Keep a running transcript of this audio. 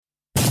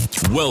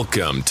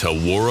Welcome to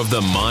War of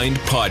the Mind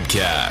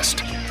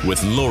podcast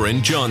with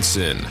Loren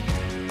Johnson,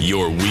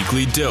 your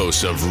weekly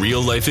dose of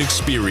real-life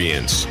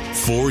experience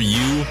for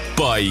you,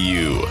 by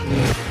you,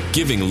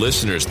 giving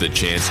listeners the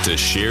chance to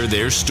share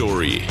their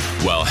story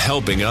while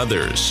helping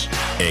others,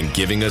 and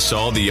giving us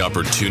all the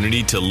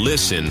opportunity to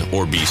listen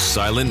or be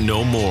silent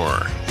no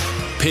more.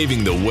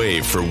 Paving the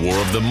way for War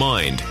of the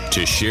Mind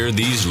to share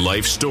these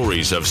life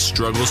stories of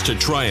struggles to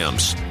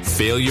triumphs,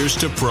 failures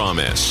to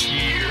promise.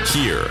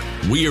 Here,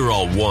 we are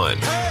all one,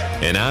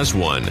 and as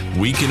one,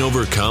 we can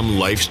overcome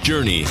life's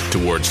journey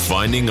towards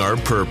finding our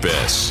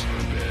purpose.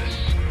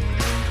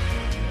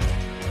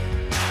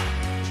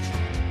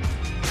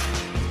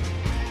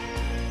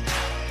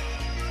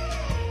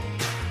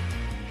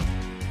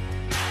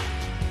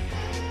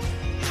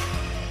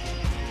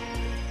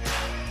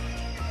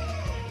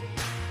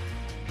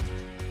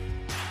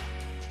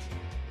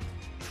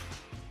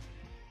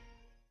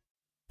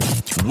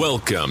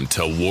 Welcome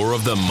to War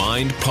of the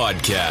Mind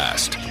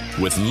podcast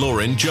with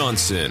Loren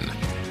Johnson,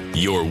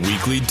 your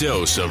weekly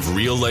dose of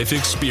real-life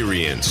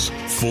experience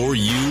for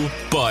you,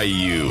 by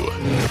you,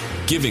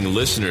 giving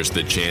listeners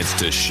the chance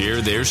to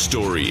share their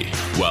story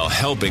while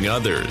helping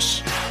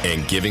others,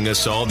 and giving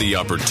us all the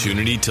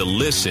opportunity to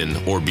listen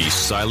or be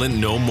silent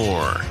no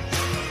more.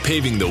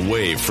 Paving the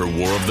way for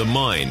War of the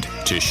Mind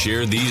to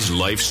share these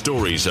life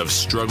stories of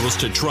struggles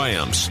to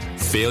triumphs,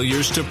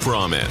 failures to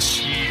promise.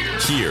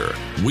 Here,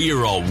 we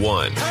are all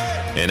one,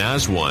 and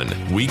as one,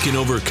 we can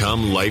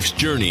overcome life's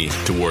journey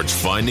towards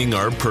finding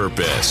our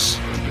purpose.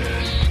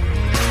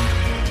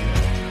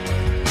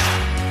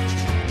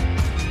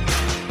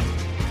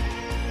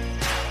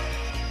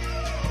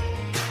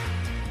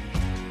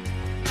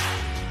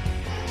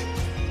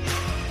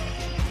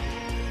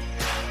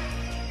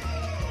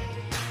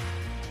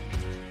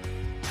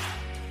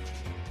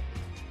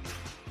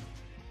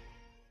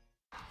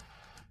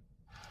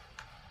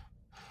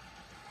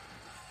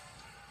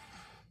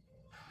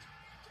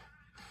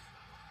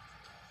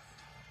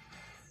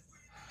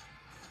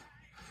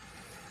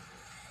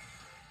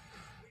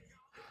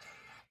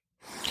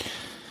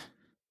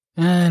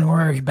 And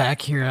we're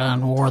back here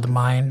on War of the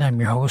Mind. I'm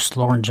your host,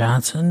 Loren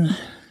Johnson.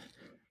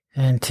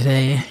 And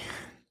today,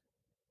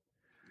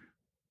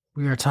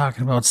 we are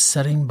talking about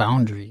setting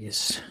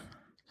boundaries.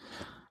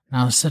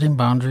 Now, setting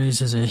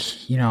boundaries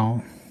is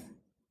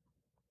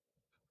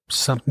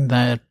something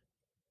that,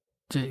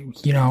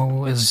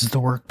 is the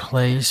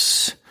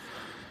workplace,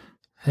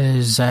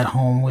 is at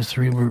home with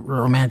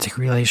romantic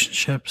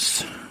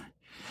relationships,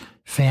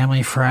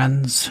 family,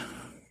 friends,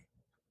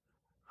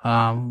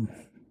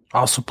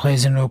 also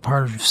plays into a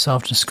part of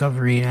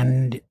self-discovery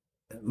and,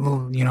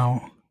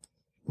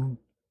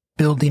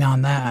 building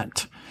on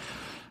that.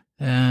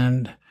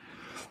 And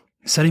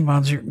setting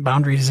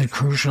boundaries is a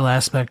crucial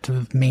aspect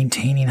of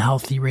maintaining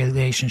healthy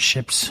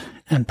relationships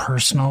and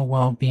personal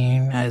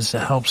well-being, as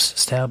it helps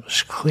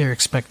establish clear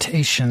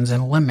expectations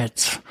and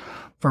limits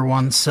for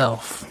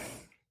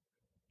oneself.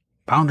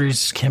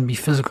 Boundaries can be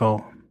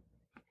physical,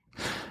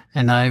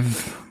 and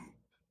I've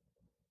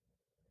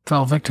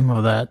fell victim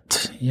of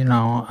that.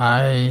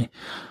 I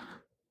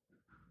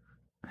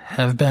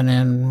have been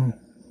in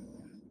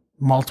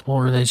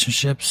multiple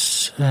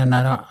relationships, and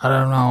I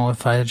don't know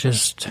if I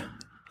just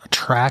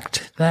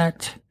attract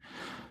that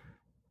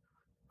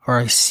or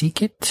I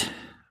seek it,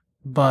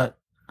 but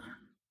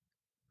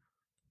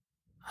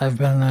I've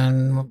been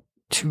in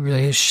 2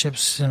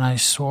 relationships, and I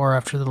swore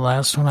after the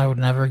last one I would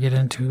never get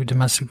into a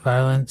domestic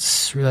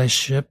violence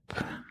relationship.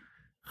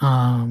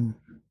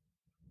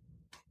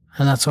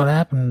 And that's what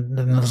happened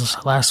in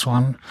this last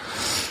one.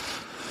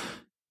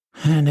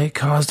 And it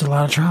caused a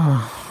lot of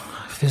trauma.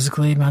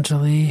 Physically,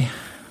 mentally,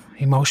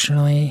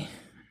 emotionally.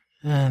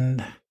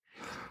 And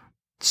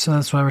so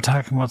that's why we're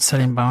talking about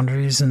setting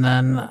boundaries. And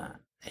then,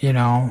 it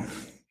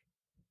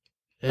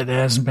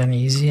hasn't been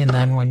easy. And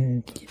then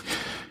when,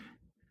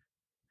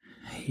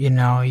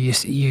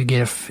 you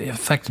get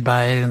affected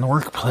by it in the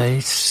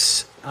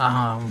workplace,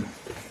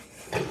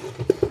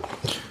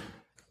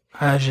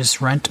 I just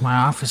rent my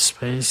office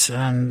space,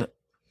 and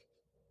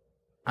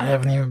I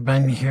haven't even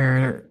been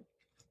here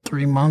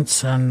 3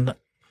 months, and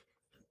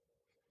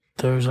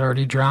there's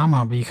already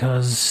drama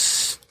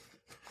because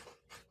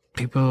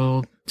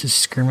people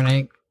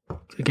discriminate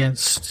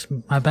against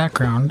my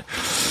background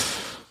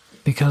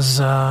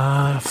because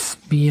of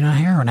being a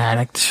heroin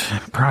addict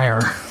prior,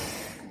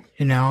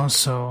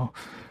 so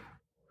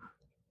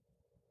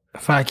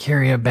if I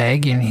carry a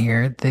bag in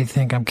here, they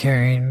think I'm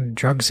carrying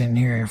drugs in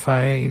here. If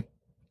I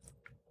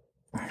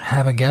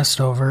have a guest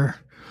over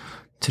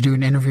to do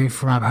an interview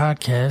for my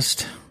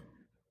podcast,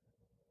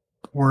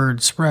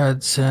 word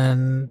spreads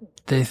and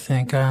they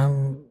think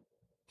I'm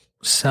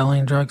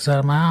selling drugs out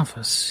of my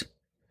office,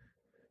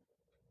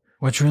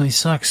 which really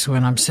sucks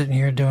when I'm sitting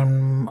here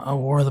doing a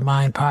War of the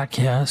Mind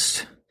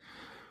podcast,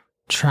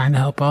 trying to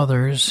help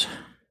others,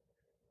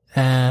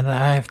 and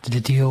I have to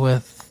deal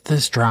with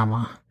this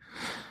drama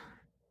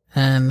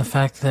and the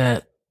fact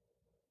that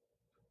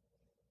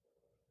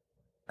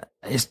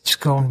it's just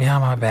going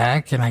behind my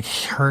back and I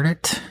heard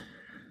it.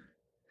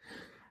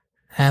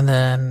 And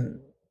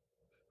then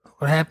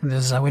what happened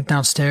is I went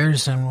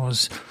downstairs and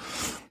was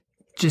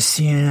just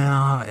seeing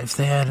if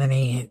they had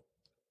any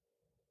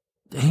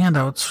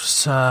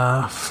handouts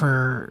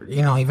for,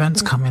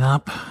 events coming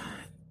up,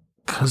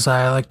 because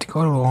I like to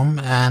go to them,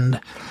 and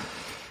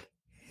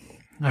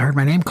I heard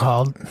my name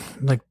called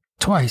like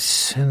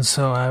twice. And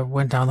so I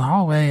went down the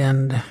hallway,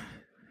 and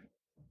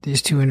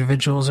these two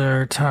individuals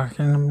are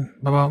talking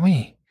about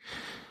me.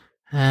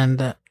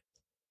 And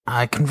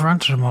I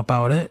confronted them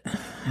about it,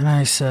 and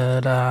I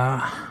said,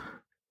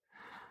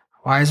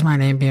 why is my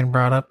name being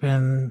brought up?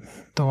 And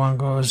the one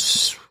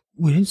goes,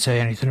 we didn't say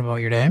anything about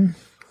your name.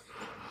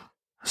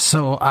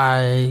 So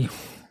I,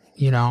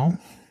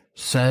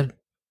 said,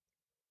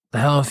 the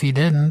hell if you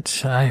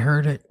didn't. I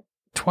heard it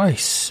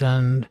twice.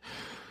 And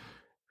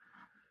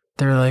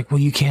they're like, well,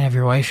 you can't have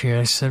your wife here.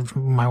 I said,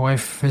 my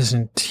wife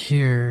isn't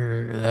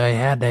here. I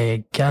had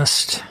a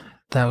guest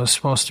that was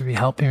supposed to be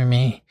helping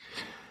me,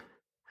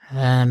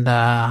 and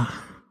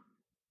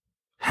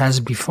has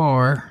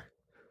before.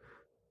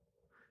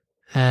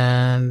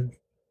 And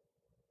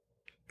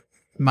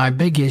my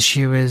big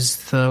issue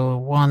is the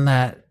one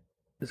that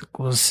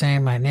was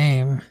saying my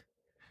name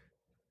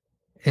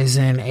is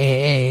in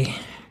AA.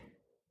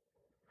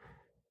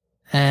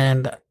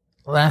 And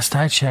last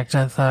I checked,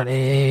 I thought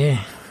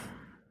AA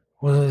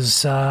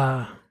was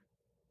about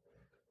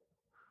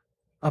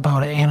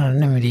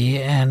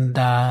anonymity and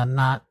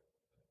not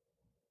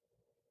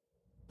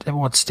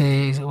what's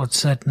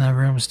said in the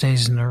room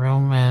stays in the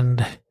room.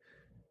 And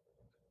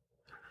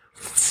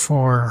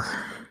for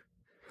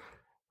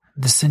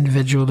this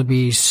individual to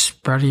be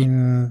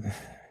spreading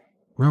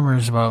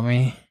rumors about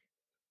me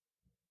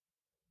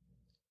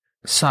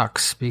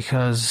sucks,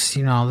 because,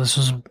 this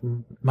was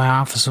my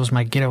office, was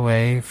my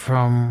getaway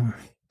from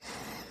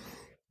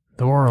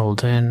the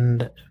world,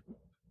 and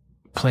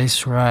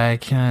place where I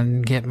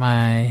can get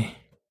my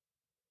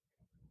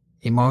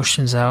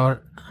emotions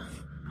out,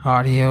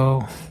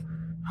 audio,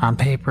 on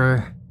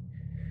paper.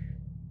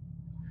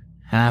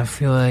 And I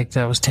feel like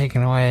that was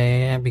taken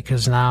away,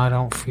 because now I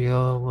don't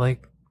feel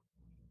like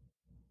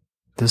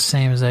the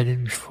same as I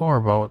did before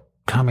about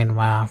coming to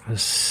my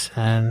office.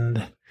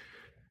 And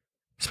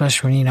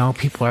especially when,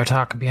 people are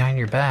talking behind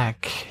your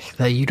back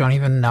that you don't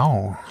even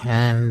know,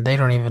 and they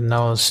don't even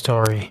know the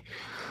story.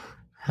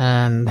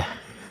 And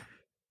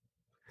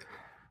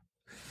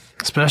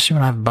especially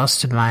when I've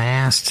busted my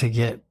ass to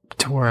get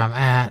to where I'm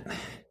at.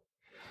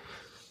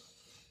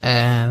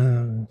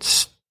 And,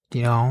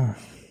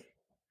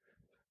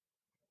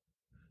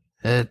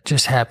 it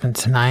just happened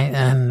tonight,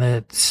 and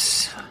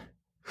it's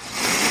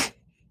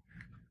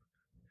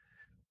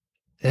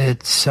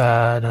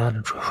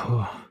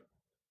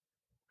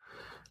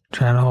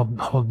trying to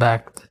hold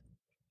back.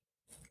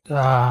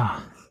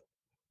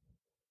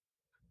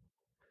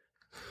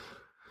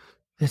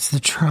 It's the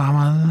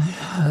trauma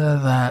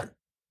that,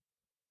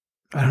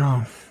 I don't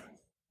know,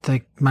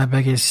 like my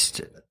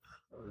biggest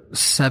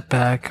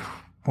setback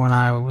when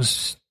I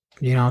was,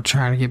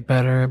 trying to get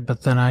better,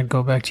 but then I'd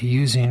go back to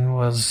using,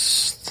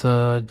 was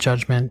the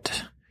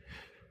judgment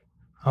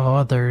of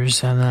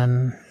others. And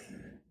then,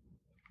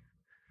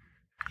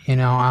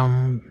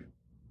 I'm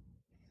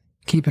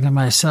keeping to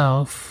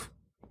myself,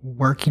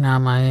 working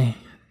on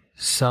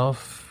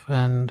myself,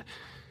 and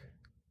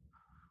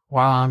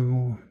while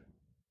I'm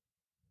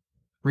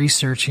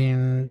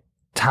researching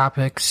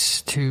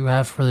topics to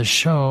have for the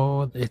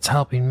show, it's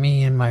helping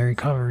me in my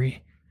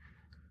recovery.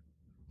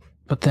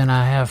 But then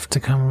I have to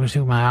come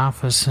to my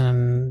office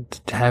and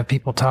have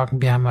people talking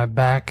behind my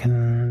back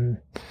and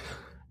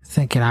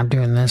thinking I'm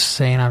doing this,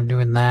 saying I'm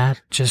doing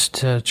that, just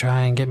to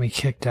try and get me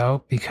kicked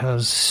out.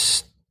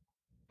 Because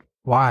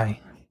why?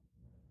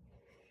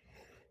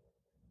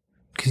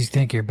 Because you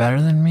think you're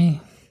better than me?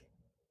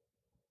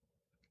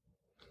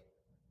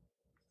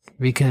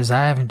 Because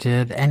I haven't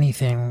did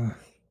anything,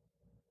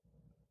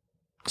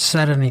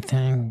 said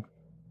anything,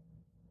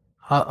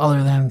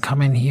 other than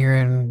come in here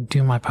and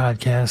do my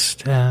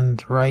podcast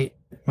and write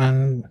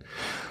and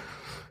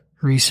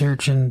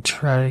research and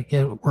try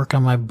to work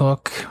on my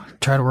book,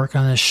 try to work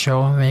on this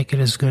show and make it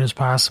as good as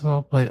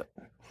possible. But,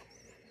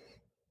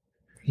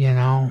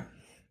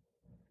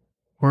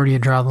 where do you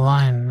draw the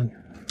line?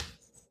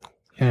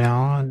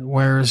 And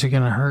where is it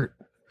going to hurt?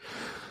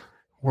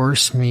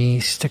 Worse,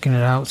 me sticking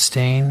it out,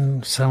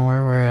 staying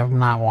somewhere where I'm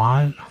not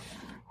wanted,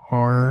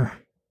 or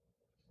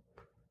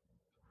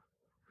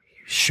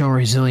show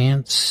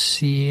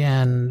resiliency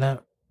and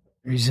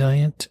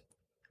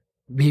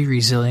be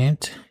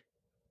resilient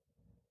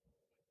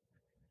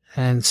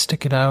and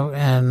stick it out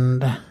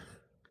and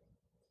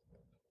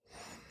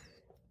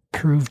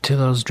prove to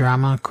those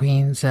drama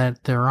queens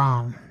that they're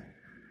wrong.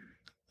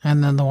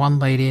 And then the one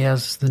lady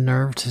has the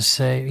nerve to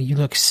say, you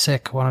look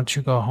sick, why don't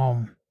you go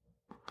home?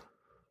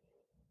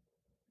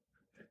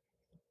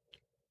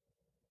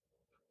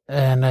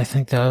 And I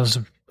think that was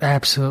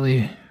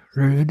absolutely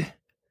rude.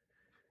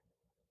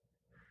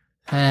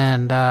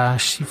 And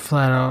she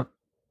flat out,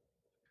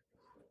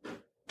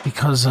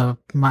 because of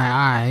my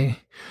eye,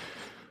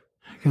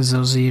 Because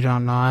those of you who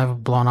don't know, I have a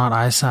blown out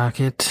eye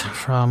socket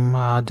from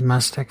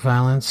domestic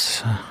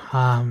violence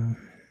that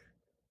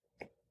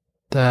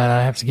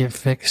I have to get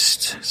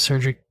fixed,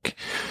 surgery,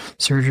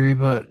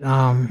 but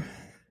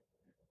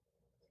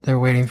they're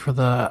waiting for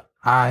the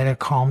eye to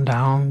calm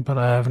down, but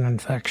I have an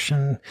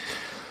infection,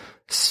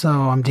 so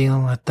I'm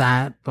dealing with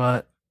that.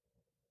 But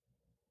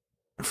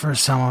for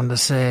someone to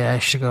say I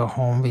should go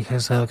home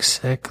because I look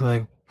sick,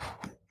 like,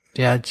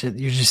 yeah,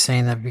 you're just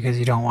saying that because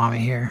you don't want me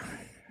here.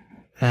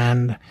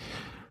 And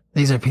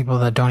these are people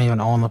that don't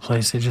even own the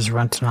place. They just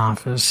rent an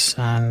office,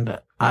 and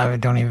I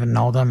don't even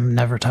know them,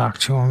 never talk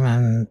to them,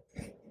 and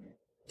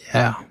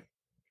yeah.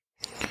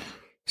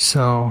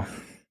 So,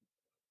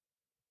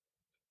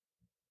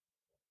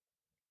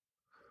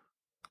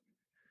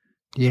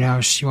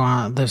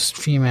 this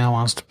female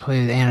wants to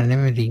play the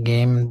anonymity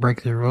game and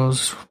break the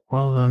rules.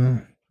 Well,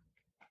 then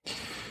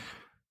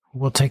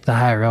we'll take the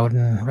high road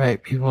and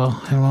write people,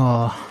 and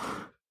we'll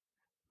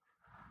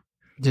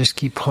just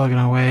keep plugging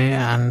away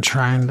and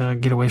trying to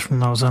get away from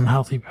those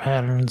unhealthy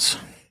patterns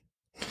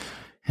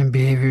and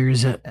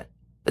behaviors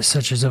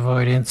such as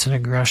avoidance and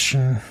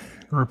aggression,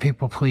 or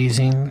people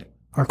pleasing,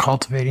 or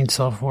cultivating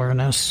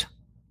self-awareness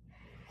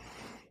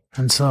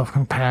and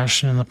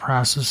self-compassion in the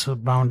process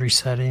of boundary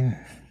setting.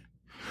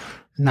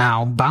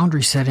 Now,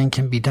 boundary setting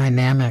can be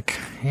dynamic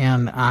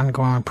and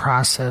ongoing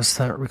process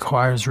that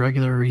requires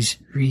regular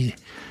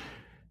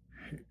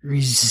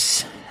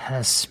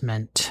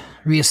reassessment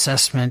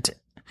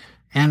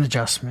and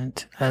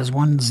adjustment as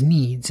one's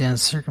needs and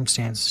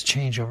circumstances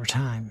change over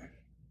time.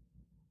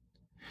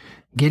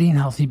 Getting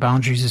healthy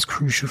boundaries is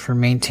crucial for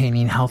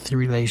maintaining healthy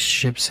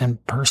relationships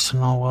and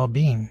personal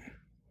well-being,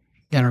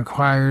 and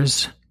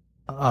requires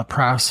a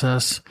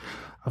process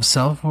of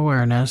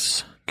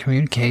self-awareness,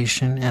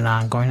 communication, and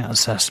ongoing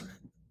assessment.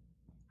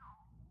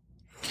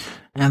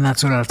 And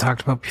that's what I've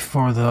talked about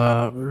before,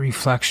 the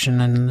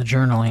reflection and the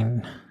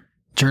journaling.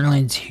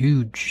 Journaling's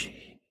huge.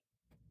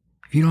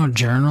 If you don't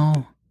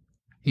journal,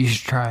 you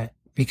should try it,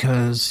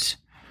 because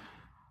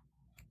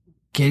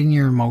getting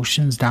your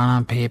emotions down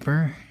on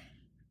paper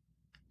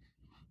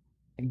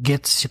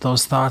gets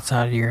those thoughts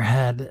out of your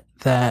head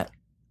that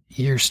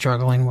you're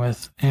struggling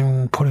with,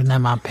 and putting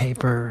them on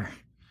paper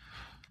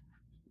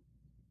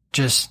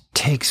just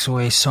takes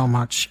away so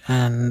much.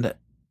 And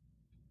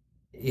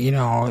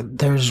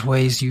there's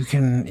ways you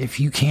can, if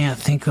you can't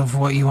think of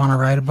what you want to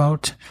write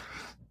about,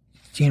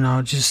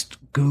 just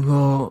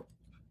Google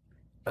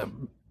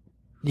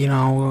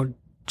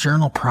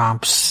journal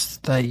prompts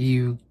that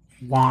you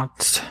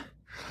want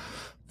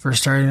for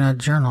starting a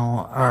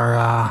journal,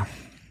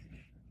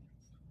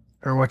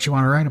 or what you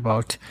want to write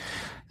about.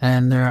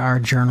 And there are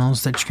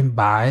journals that you can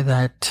buy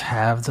that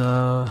have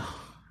the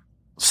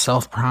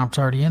self-prompt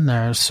already in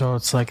there. So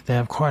it's like they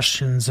have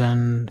questions,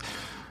 and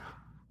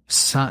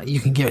you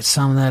can get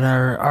some that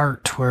are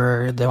art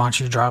where they want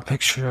you to draw a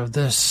picture of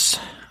this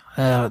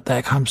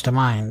that comes to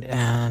mind.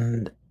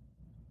 And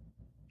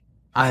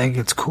I think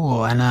it's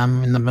cool. And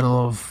I'm in the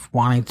middle of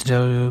wanting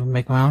to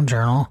make my own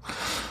journal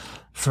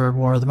for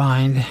War of the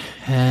Mind,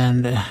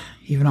 and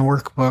even a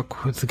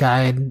workbook with a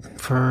guide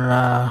for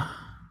a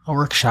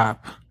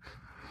workshop.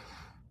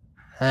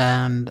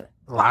 And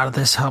a lot of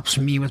this helps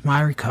me with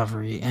my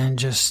recovery and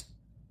just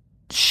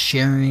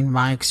sharing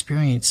my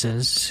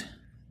experiences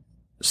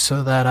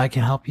so that I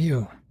can help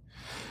you.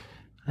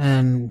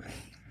 And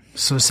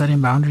so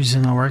setting boundaries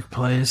in the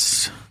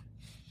workplace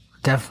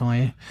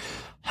definitely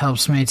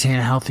helps maintain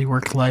a healthy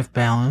work-life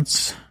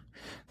balance,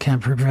 can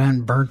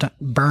prevent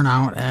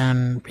burnout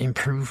and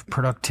improve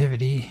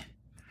productivity,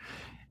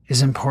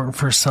 is important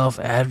for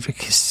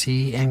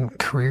self-advocacy and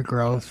career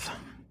growth.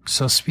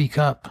 So speak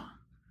up.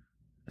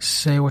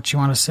 Say what you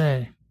want to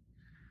say.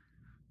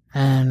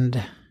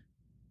 And,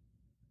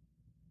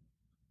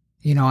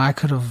 I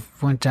could have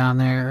went down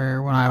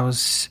there when I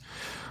was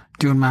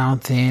doing my own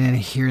thing and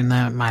hearing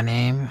my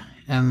name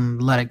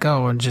and let it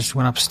go and just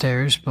went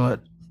upstairs,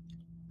 but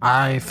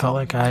I felt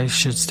like I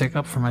should stick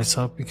up for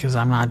myself because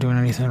I'm not doing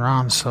anything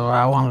wrong. So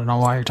I want to know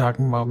why you're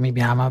talking about me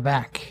behind my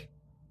back.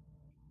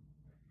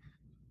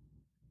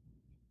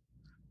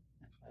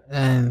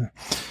 And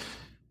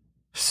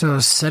so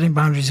setting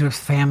boundaries with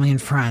family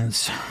and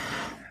friends,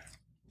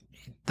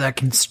 that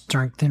can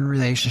strengthen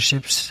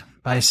relationships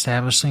by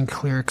establishing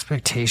clear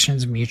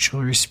expectations,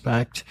 mutual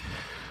respect.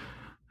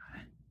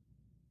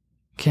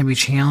 Can be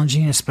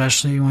challenging,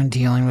 especially when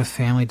dealing with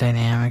family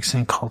dynamics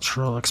and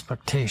cultural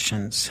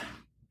expectations.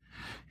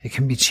 It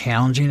can be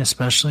challenging,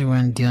 especially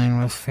when dealing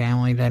with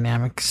family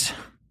dynamics.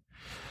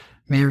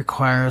 May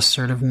require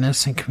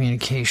assertiveness and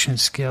communication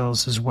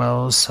skills, as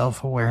well as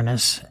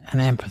self-awareness and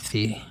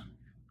empathy.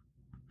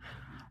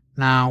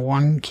 Now,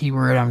 one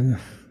keyword I'm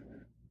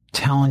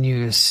telling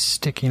you is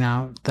sticking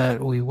out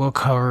that we will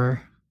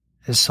cover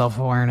is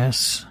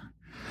self-awareness.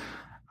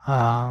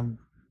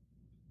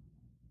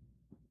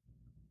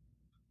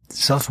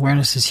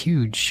 Self-awareness is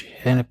huge,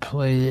 and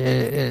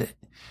it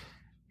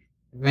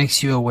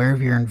makes you aware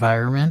of your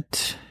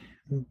environment.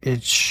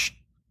 It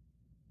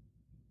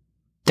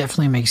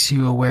definitely makes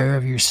you aware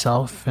of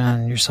yourself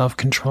and your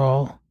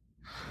self-control.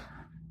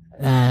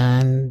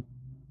 And,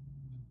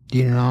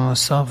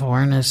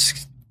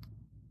 self-awareness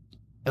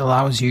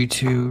allows you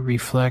to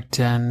reflect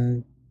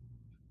and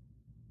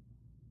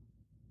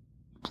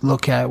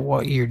look at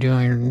what you're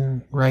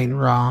doing right and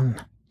wrong,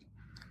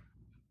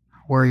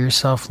 where your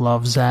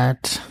self-love's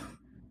at,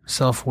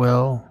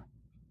 self-will,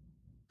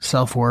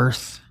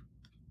 self-worth,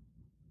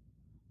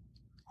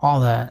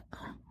 all that,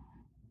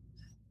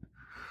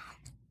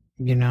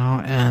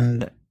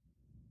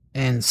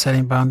 and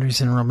setting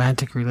boundaries in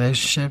romantic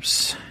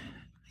relationships,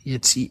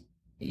 it's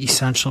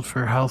essential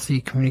for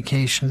healthy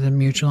communications and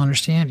mutual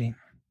understanding.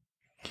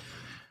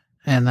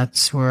 And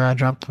that's where I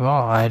dropped the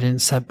ball. I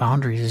didn't set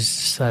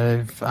boundaries.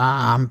 I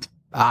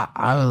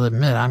will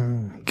admit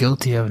I'm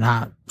guilty of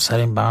not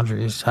setting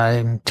boundaries.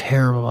 I'm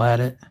terrible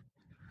at it.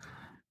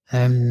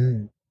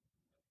 And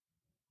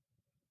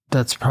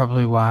that's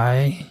probably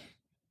why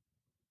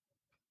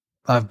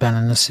I've been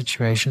in the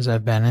situations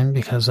I've been in,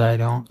 because I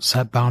don't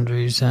set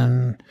boundaries,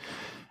 and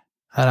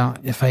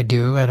if I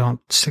do, I don't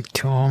stick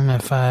to them.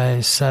 If I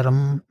set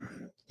them,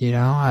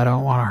 I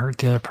don't want to hurt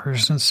the other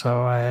person,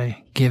 so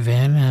I give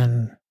in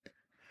and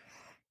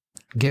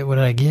get what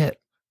I get.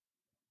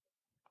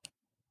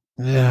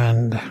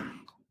 And,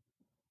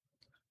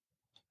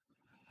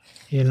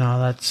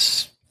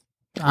 that's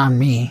on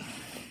me.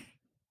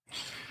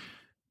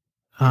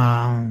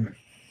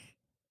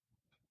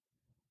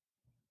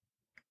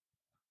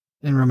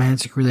 In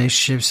romantic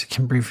relationships, it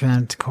can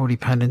prevent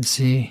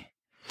codependency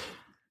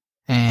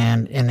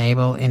and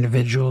enable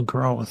individual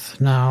growth.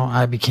 Now,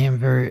 I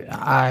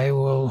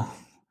will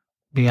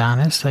be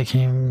honest, I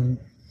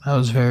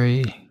was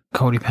very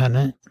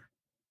codependent,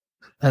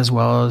 as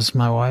well as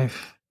my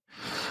wife.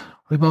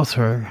 We both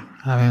were.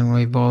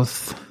 We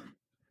both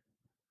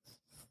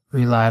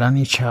relied on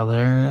each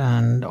other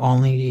and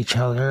only each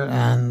other,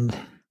 and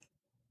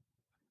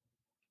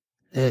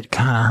it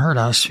kind of hurt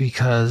us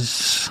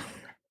because,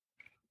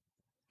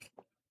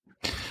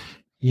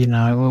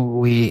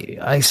 we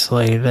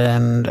isolated,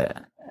 and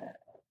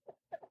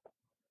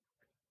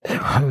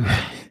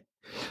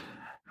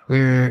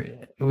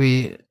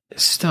we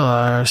still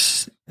are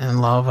in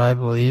love, I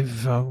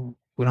believe.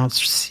 We don't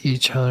see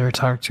each other or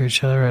talk to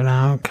each other right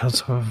now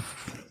because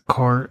of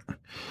court,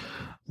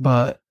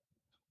 but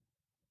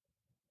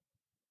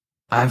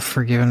I've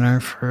forgiven her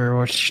for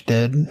what she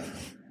did.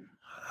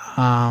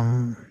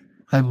 I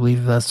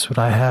believe that's what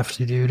I have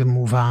to do to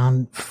move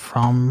on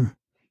from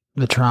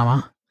the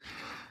trauma.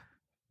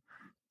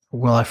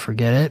 Will I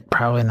forget it?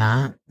 Probably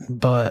not,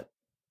 but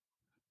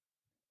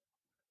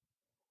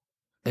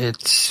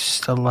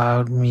it's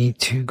allowed me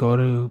to go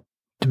to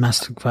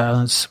domestic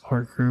violence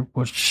support group,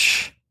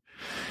 which,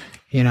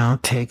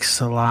 takes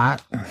a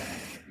lot,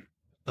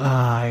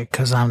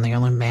 because I'm the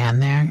only man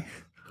there,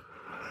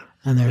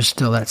 and there's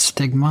still that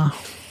stigma.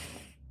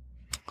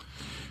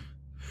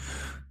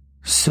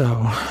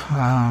 So,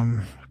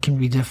 it can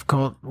be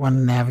difficult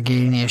when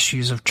navigating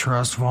issues of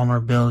trust,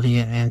 vulnerability,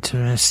 and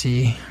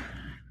intimacy.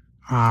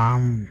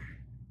 I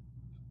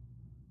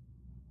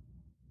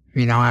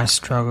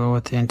struggle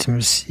with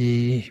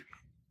intimacy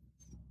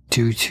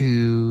due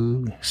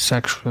to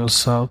sexual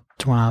assault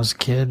when I was a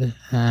kid,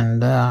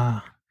 and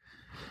that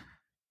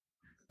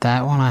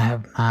one I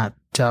have not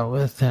dealt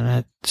with,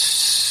 and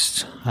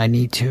I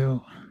need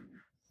to,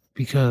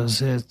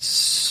 because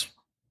it's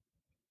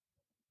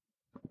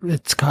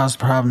caused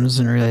problems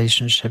in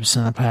relationships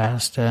in the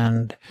past,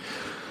 and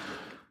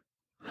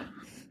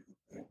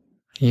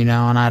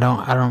and I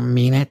don't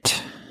mean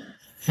it,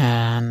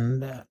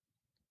 and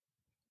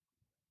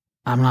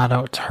I'm not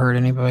out to hurt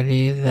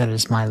anybody. That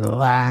is my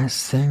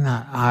last thing.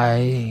 That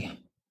I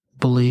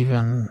believe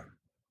in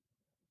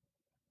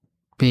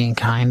being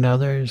kind to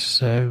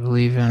others. I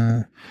believe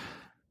in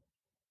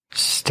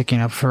sticking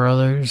up for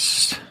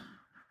others.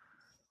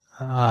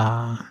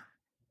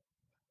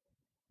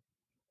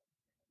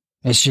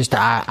 It's just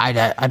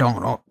I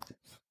don't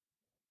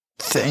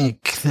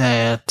think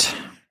that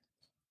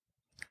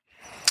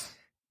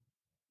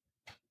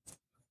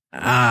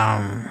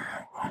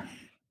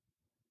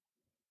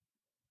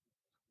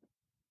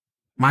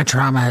my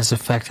trauma has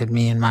affected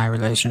me in my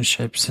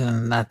relationships,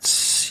 and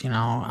that's,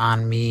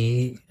 on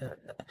me.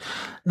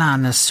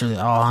 Not necessarily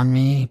all on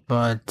me,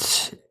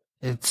 but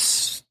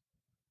it's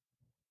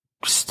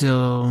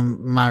still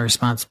my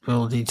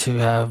responsibility to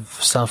have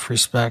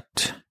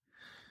self-respect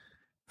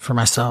for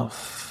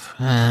myself,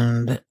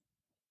 and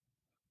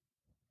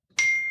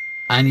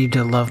I need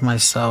to love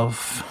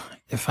myself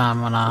if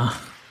I'm gonna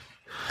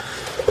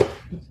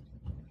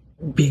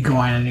be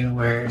going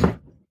anywhere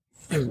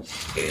in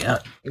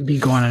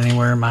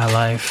my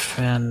life.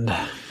 And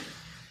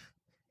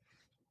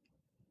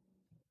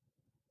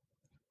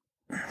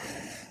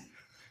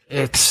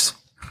it's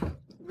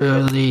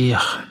really,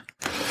 I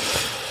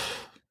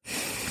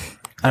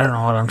don't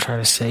know what I'm trying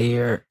to say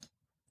here.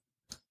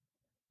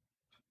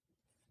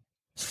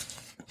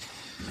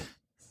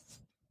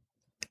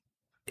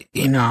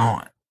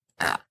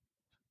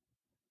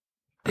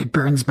 It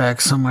brings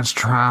back so much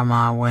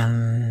trauma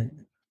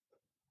when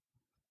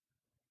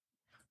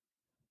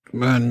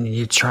when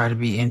you try to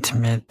be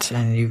intimate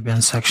and you've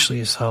been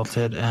sexually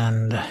assaulted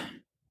and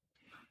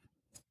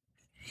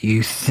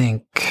you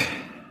think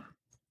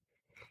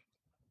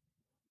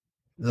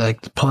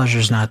like the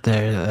pleasure's not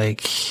there,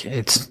 like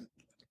it's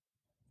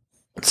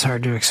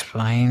hard to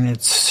explain.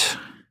 It's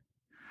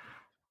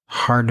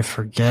hard to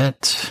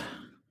forget.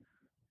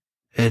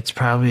 It's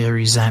probably a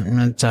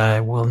resentment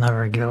I will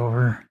never get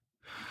over.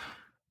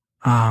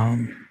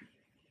 There's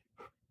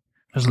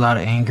a lot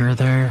of anger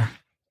there.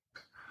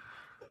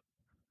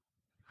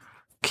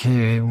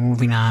 Okay,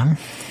 moving on.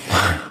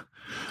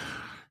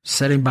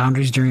 Setting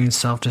boundaries during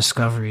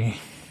self-discovery.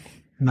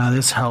 Now,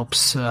 this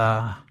helps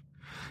to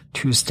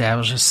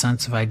establish a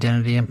sense of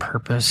identity and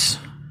purpose.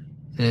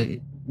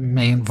 It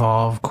may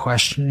involve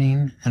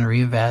questioning and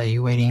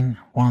reevaluating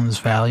one's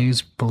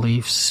values,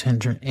 beliefs,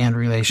 and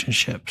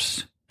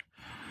relationships.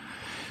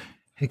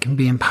 It can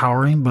be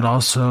empowering, but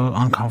also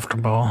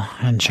uncomfortable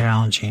and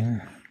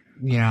challenging.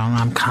 You know,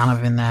 I'm kind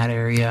of in that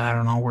area. I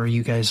don't know where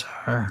you guys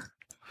are.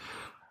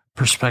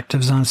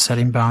 Perspectives on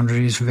setting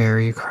boundaries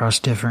vary across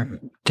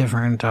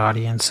different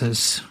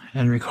audiences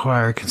and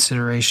require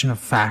consideration of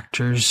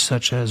factors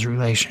such as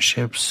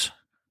relationships,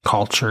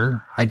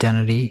 culture,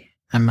 identity,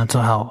 and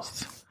mental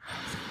health.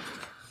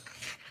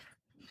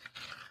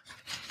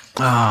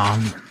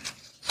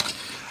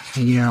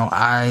 You know,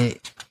 I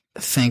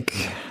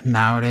think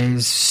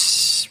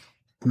nowadays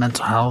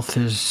mental health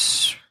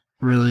is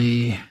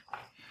really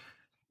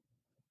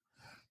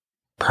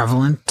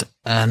prevalent,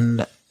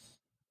 and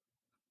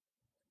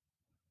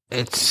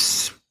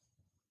it's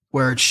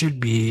where it should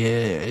be.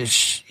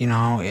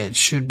 It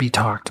should be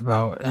talked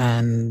about,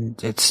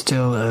 and it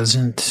still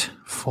isn't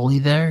fully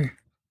there,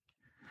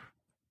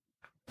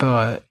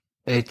 but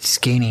it's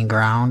gaining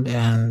ground.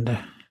 And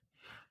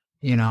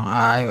you know,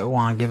 I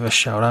want to give a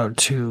shout out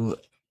to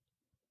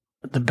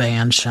the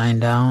band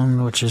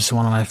Shinedown, which is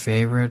one of my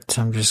favorites.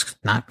 I'm just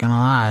not gonna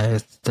lie,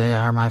 they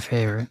are my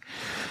favorite.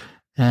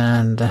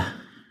 And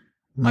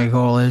my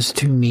goal is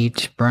to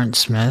meet Brent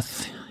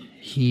Smith.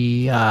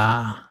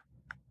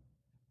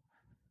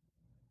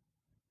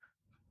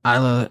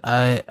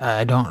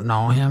 I don't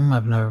know him.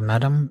 I've never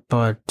met him,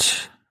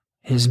 but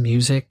his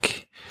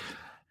music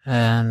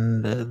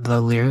and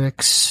the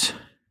lyrics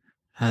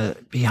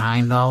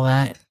behind all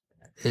that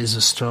is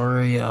a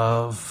story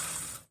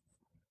of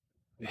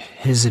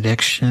his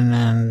addiction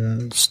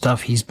and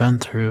stuff he's been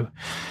through.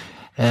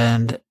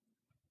 And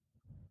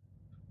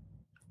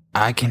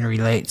I can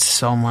relate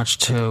so much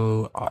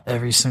to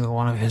every single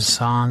one of his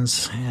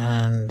songs.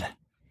 And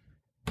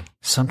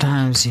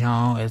sometimes, you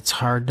know, it's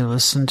hard to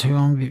listen to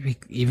them,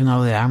 even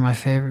though they are my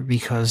favorite,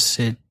 because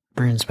it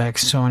brings back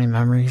so many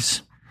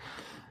memories.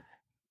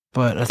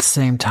 But at the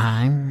same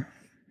time,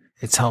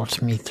 it's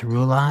helped me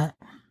through a lot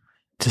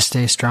to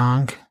stay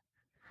strong.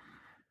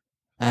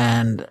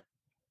 And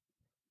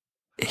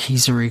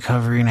he's a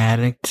recovering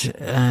addict,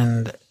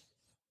 and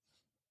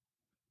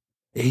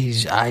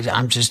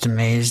I'm just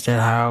amazed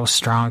at how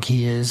strong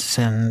he is,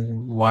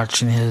 and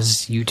watching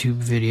his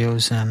YouTube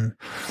videos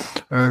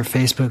or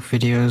Facebook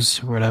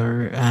videos,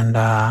 whatever, and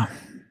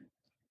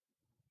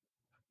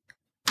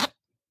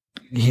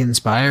he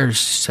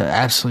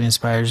absolutely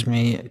inspires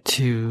me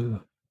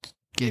to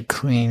get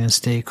clean and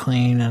stay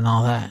clean and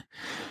all that,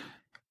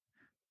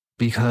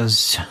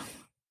 because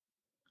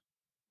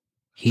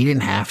he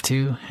didn't have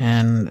to,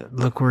 and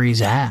look where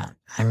he's at.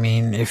 I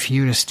mean, if he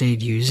would have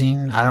stayed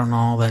using, I don't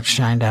know that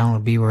Shinedown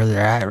would be where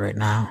they're at right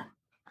now.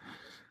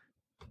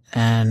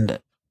 And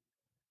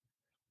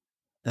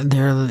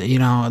they're, you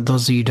know,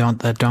 those of you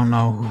that don't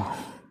know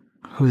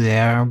who they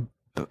are,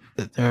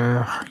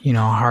 they're, you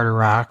know, harder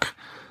rock.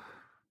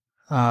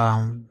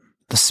 The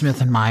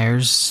Smith and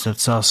Myers,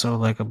 that's also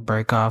like a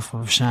break off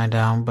of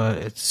Shinedown, but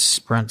it's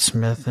Brent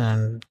Smith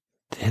and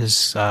his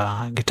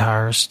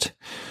guitarist.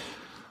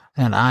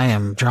 And I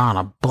am drawing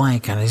a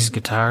blank on his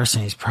guitarist,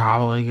 and he's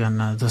probably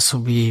this will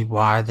be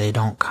why they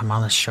don't come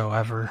on the show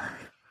ever,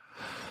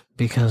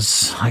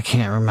 because I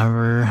can't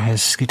remember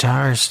his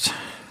guitarist.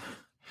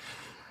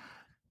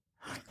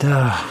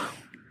 Duh.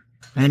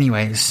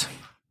 Anyways,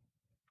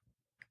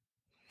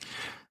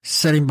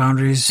 setting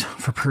boundaries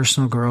for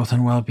personal growth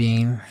and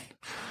well-being.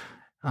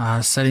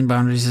 Setting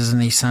boundaries is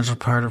an essential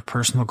part of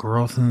personal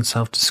growth and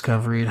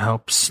self-discovery. It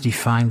helps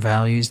define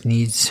values,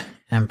 needs,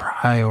 and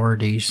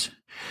priorities,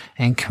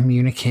 and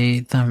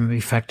communicate them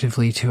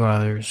effectively to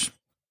others.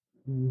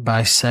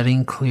 By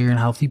setting clear and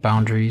healthy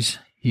boundaries,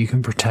 you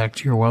can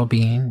protect your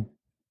well-being,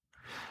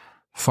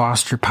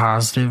 foster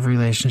positive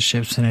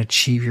relationships, and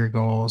achieve your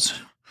goals.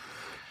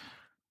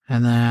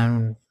 And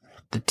then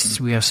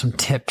we have some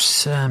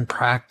tips and best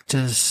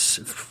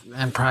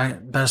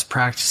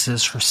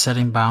practices for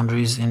setting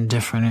boundaries in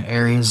different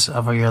areas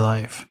of your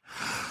life.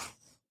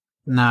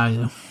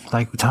 Now,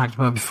 like we talked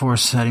about before,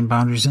 setting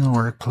boundaries in the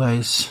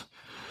workplace.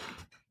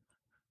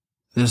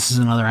 This is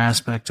another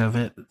aspect of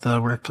it.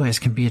 The workplace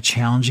can be a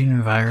challenging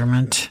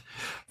environment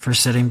for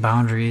setting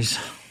boundaries,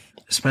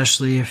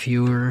 especially if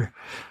you're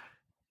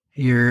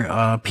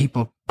a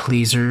people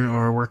pleaser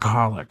or a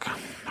workaholic.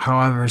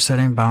 However,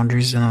 setting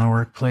boundaries in the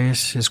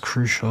workplace is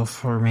crucial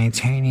for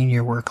maintaining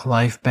your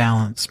work-life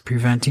balance,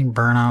 preventing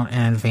burnout,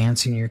 and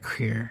advancing your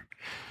career.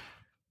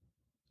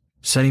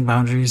 Setting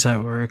boundaries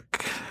at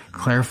work,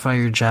 clarify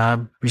your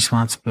job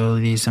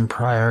responsibilities and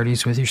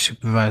priorities with your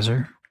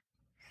supervisor.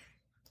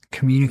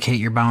 Communicate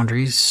your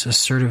boundaries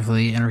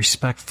assertively and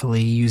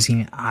respectfully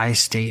using I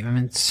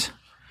statements.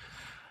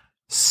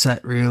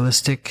 Set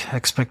realistic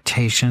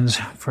expectations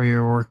for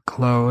your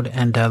workload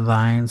and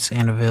deadlines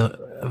and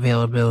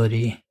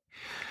availability.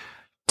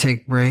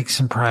 Take breaks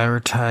and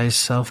prioritize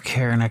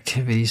self-care and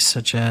activities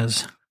such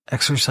as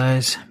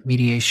exercise,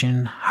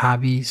 meditation,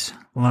 hobbies.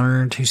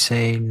 Learn to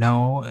say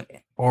no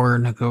or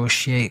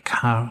negotiate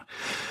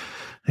compromises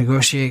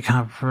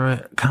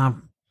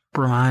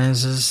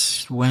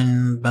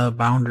when the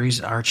boundaries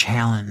are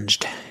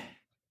challenged.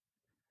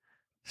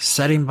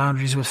 Setting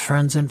boundaries with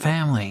friends and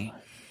family.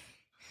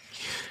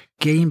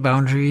 Getting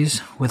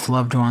boundaries with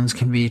loved ones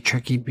can be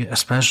tricky,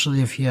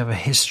 especially if you have a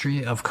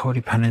history of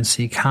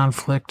codependency,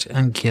 conflict,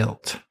 and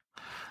guilt.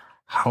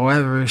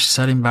 However,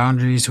 setting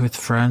boundaries with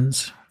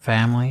friends,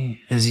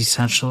 family is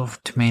essential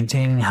to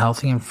maintaining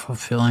healthy and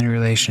fulfilling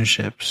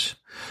relationships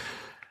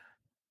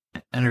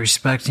and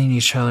respecting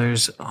each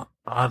other's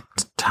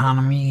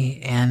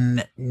autonomy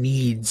and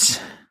needs.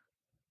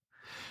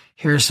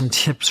 Here are some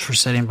tips for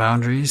setting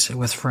boundaries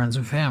with friends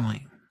and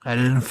family.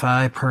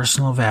 Identify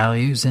personal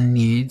values and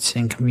needs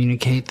and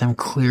communicate them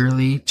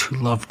clearly to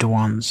loved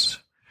ones.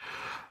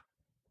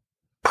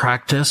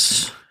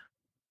 Practice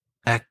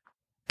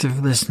active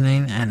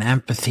listening and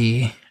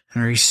empathy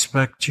and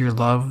respect your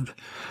loved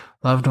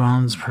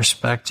one's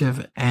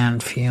perspective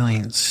and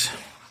feelings.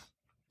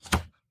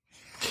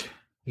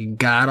 You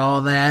got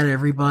all that,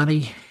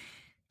 everybody?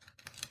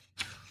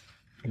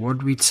 What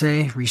did we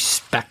say?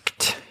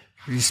 Respect.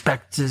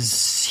 Respect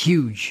is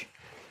huge.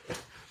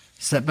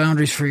 Set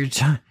boundaries for your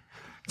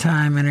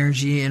time,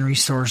 energy, and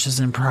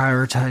resources and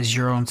prioritize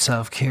your own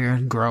self-care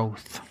and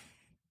growth.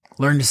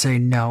 Learn to say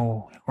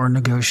no or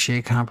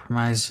negotiate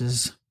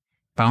compromises.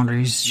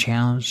 Boundaries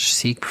challenge,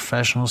 seek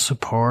professional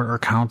support or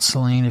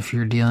counseling if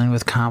you're dealing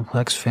with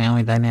complex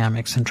family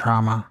dynamics and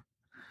trauma.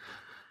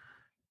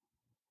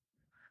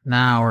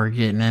 Now we're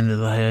getting into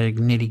the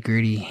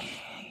nitty-gritty.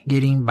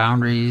 Getting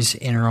boundaries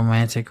in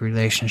romantic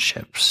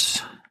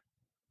relationships.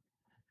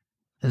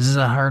 This is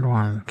a hard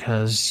one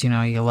because, you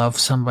love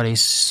somebody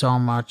so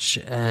much,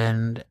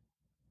 and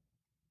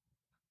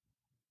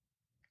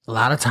a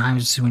lot of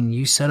times when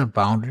you set a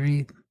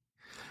boundary,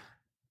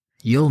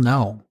 you'll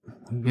know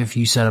if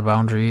you set a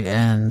boundary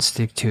and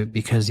stick to it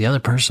because the other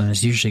person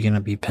is usually going to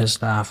be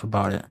pissed off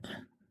about it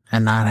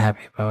and not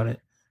happy about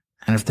it.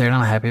 And if they're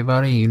not happy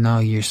about it,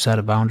 you set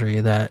a boundary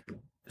that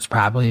is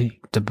probably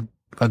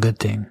a good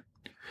thing.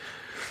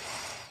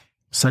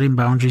 Setting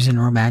boundaries in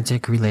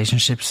romantic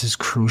relationships is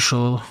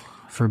crucial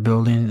for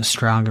building a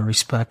strong and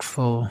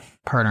respectful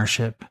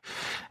partnership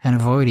and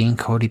avoiding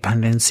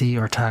codependency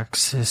or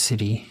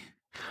toxicity.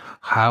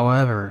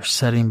 However,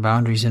 setting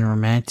boundaries in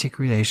romantic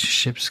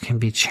relationships can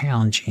be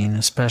challenging,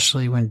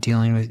 especially when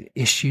dealing with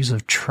issues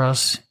of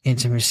trust,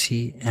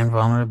 intimacy, and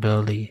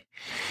vulnerability.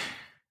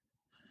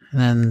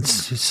 And then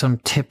some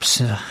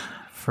tips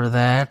for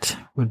that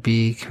would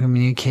be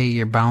communicate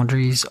your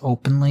boundaries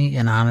openly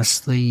and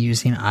honestly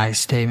using I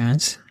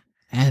statements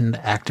and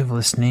active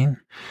listening.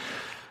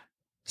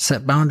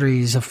 Set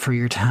boundaries for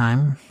your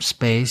time,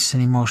 space,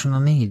 and emotional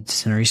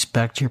needs, and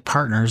respect your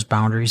partner's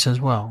boundaries as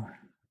well.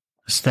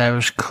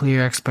 Establish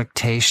clear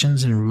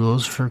expectations and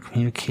rules for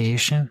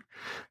communication,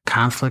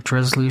 conflict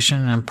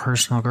resolution, and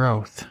personal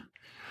growth.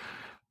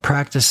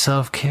 Practice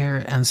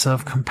self-care and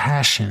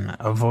self-compassion.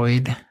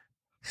 Avoid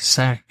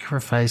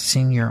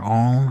sacrificing your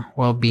own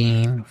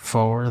well-being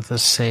for the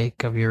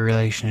sake of your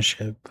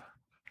relationship.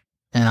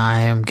 And I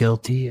am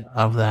guilty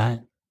of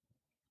that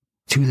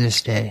to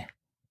this day.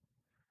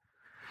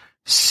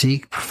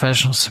 Seek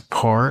professional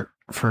support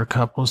for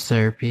couples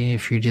therapy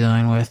if you're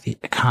dealing with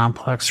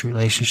complex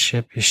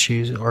relationship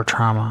issues or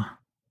trauma.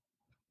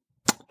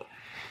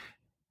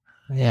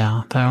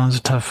 Yeah, that one's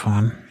a tough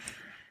one.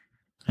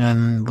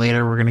 And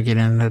later we're going to get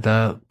into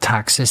the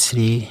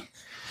toxicity,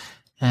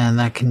 and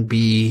that can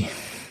be,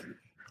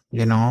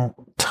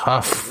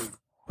 tough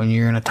when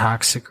you're in a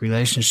toxic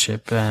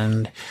relationship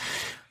and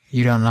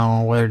you don't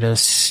know whether to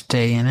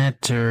stay in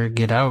it or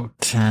get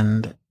out.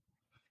 And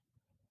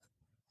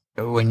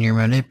when you're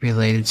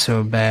manipulated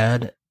so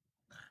bad,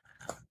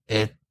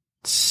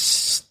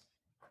 it's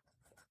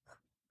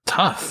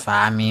tough.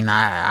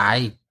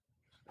 I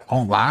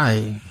won't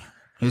lie.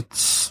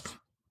 It's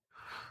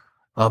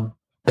a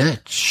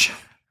bitch.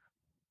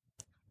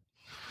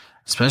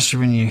 Especially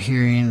when you're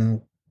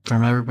hearing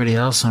from everybody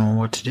else on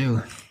what to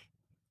do.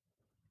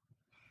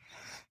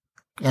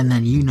 And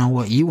then you know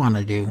what you want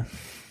to do.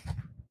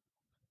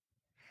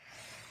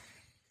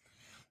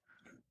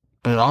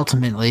 But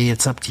ultimately,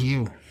 it's up to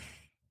you.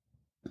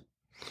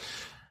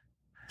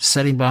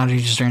 Setting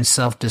boundaries during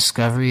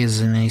self-discovery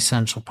is an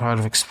essential part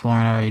of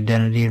exploring our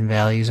identity and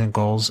values and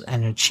goals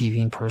and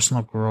achieving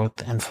personal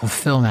growth and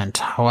fulfillment.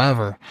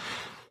 However,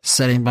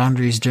 Setting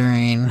boundaries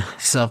during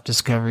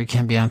self-discovery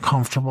can be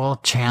uncomfortable,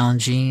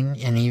 challenging,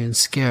 and even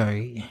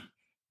scary,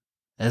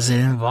 as it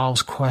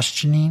involves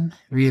questioning,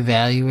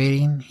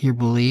 reevaluating your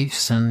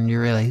beliefs and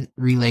your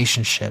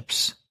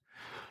relationships.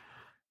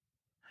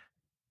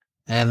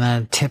 And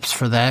then tips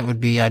for that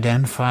would be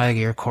identify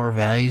your core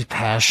values,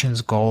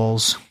 passions,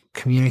 goals,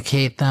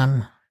 communicate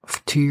them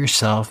to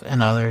yourself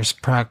and others,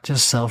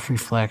 practice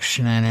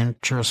self-reflection and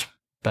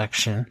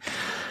introspection,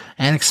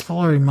 and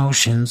explore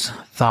emotions,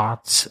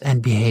 thoughts,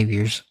 and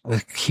behaviors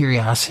with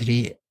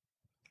curiosity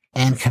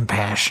and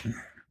compassion.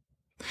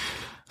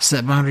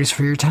 Set boundaries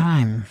for your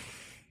time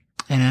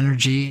and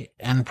energy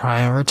and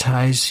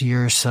prioritize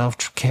your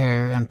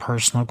self-care and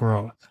personal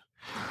growth.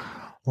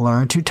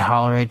 Learn to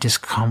tolerate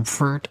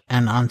discomfort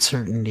and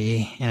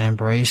uncertainty and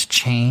embrace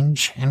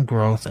change and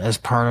growth as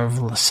part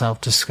of the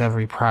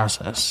self-discovery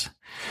process.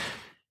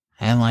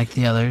 And like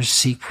the others,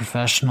 seek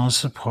professional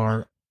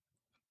support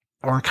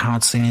or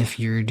counseling if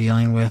you're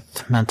dealing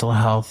with mental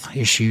health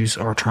issues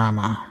or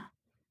trauma.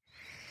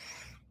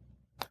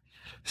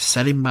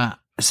 Setting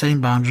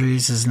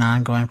boundaries is an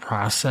ongoing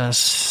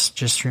process.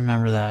 Just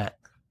remember that.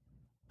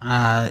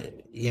 That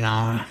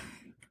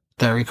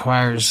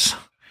requires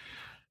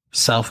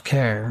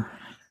self-care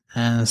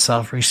and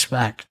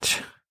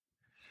self-respect.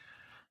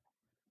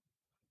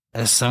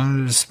 As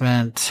someone who's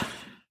spent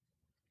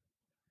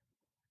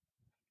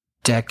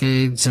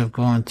decades of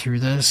going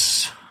through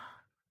this,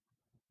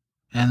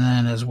 and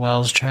then as well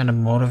as trying to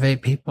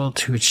motivate people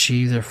to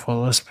achieve their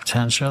fullest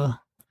potential,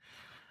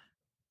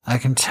 I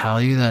can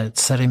tell you that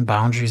setting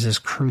boundaries is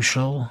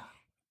crucial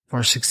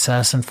for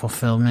success and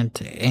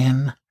fulfillment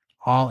in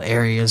all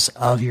areas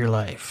of your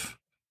life.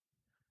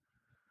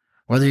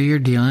 Whether you're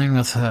dealing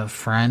with a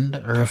friend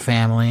or a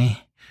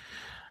family,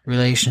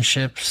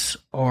 relationships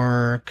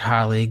or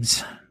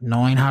colleagues,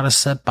 knowing how to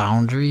set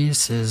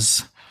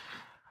boundaries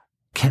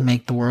can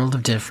make the world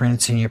of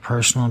difference in your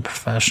personal and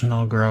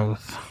professional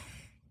growth.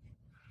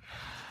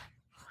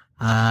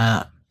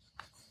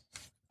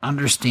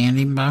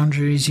 Understanding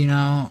boundaries,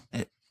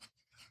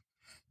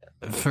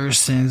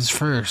 first things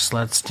first,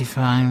 let's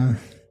define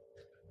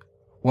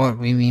what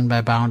we mean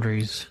by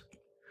boundaries.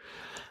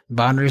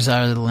 Boundaries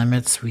are the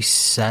limits we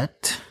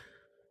set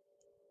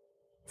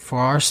for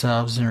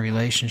ourselves in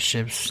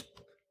relationships,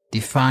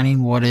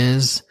 defining what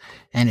is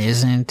and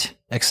isn't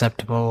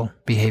acceptable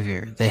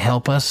behavior. They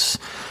help us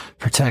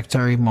protect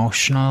our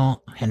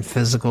emotional and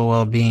physical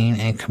well-being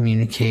and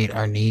communicate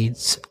our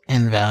needs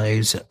and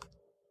values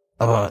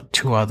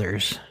to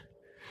others.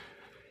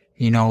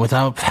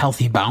 Without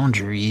healthy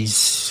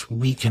boundaries,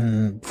 we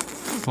can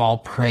fall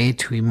prey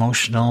to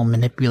emotional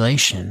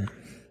manipulation.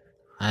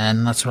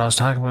 And that's what I was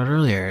talking about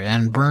earlier.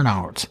 And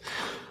burnout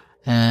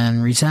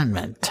and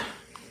resentment.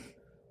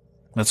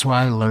 That's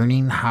why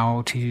learning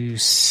how to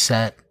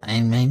set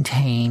and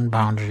maintain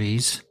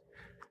boundaries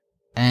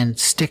and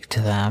stick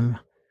to them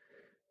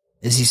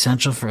is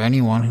essential for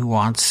anyone who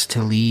wants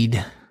to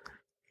lead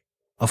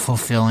a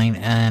fulfilling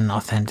and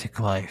authentic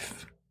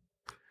life.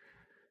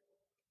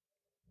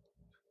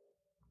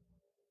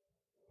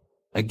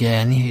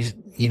 Again,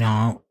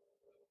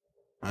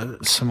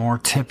 some more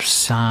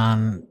tips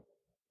on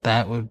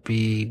that would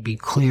be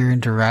clear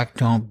and direct.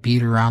 Don't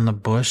beat around the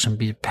bush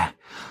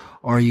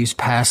or use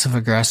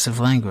passive-aggressive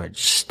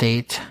language.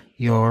 State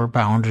your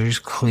boundaries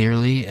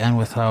clearly and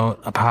without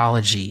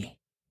apology.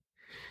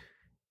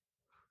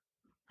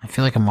 I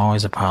feel like I'm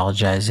always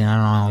apologizing.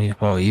 I don't know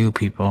about you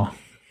people,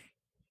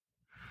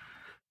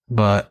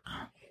 but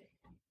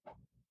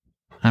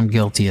I'm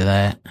guilty of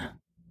that.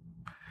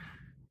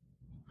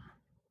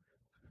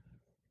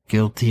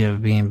 Guilty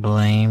of being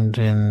blamed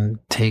and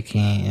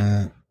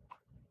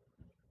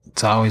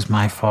it's always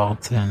my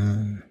fault,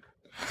 and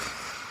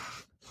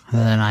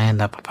then I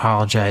end up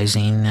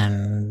apologizing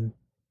and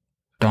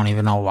don't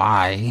even know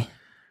why.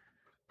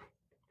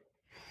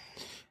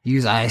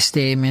 Use I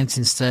statements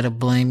instead of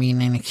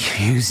blaming and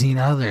accusing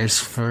others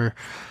for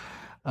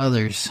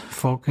others.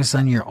 Focus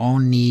on your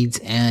own needs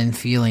and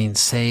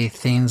feelings. Say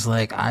things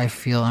like, I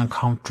feel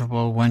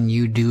uncomfortable when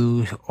you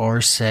do,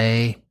 or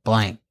say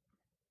blank.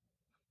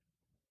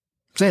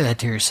 Say that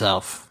to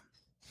yourself.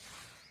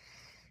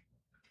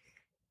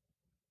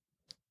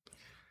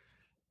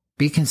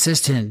 Be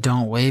consistent.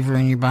 Don't waver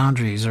in your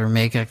boundaries or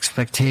make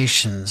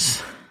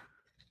expectations.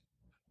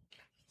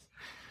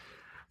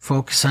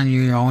 Focus on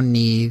your own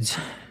needs.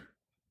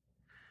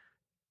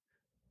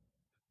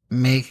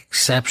 Make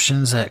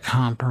exceptions that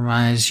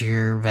compromise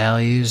your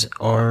values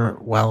or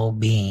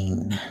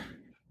well-being.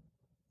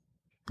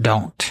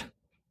 Don't.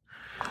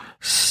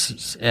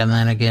 And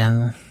then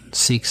again,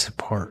 seek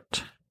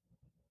support.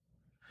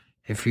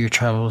 If you're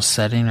trouble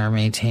setting or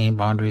maintaining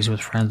boundaries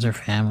with friends or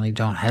family,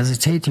 don't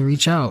hesitate to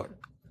reach out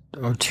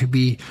or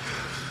to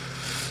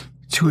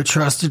a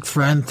trusted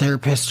friend,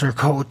 therapist, or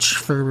coach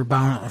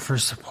for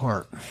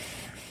support.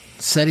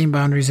 Setting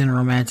boundaries in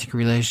romantic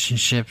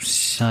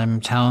relationships, I'm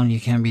telling you,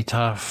 can be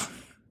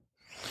tough.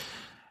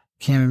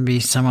 Can be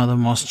some of the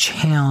most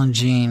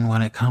challenging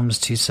when it comes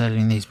to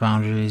setting these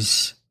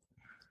boundaries.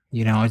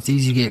 It's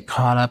easy to get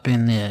caught up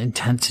in the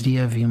intensity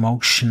of that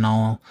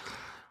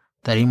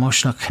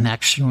emotional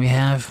connection we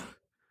have.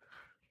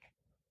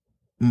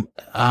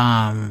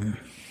 And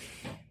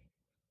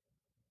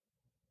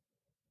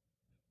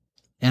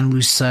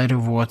lose sight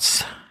of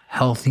what's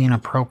healthy and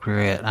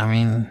appropriate. I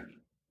mean,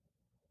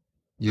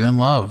 you're in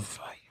love.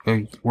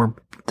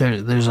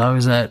 There's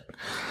always that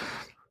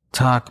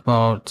talk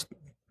about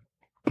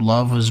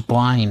love is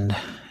blind,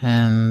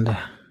 and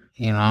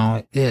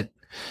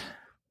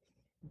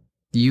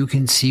you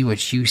can see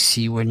what you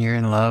see when you're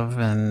in love,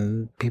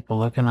 and people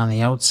looking on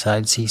the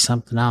outside see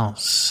something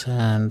else.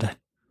 And a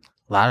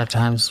lot of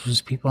times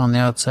those people on the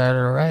outside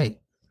are right.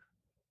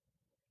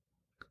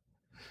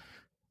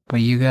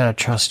 But you gotta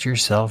trust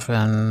yourself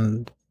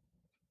and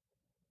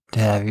to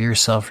have your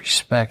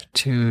self-respect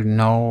to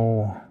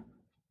know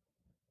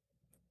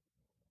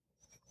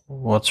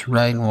what's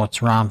right and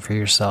what's wrong for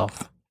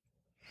yourself.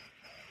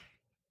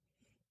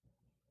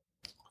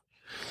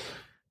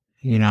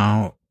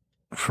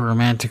 For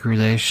romantic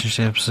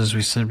relationships, as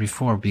we said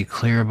before, be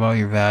clear about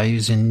your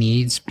values and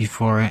needs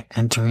before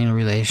entering a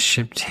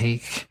relationship.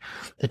 Take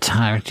the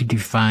time to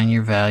define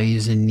your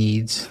values and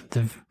needs.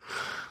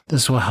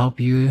 This will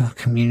help you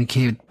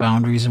communicate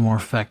boundaries more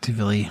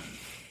effectively.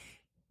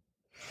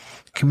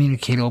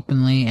 Communicate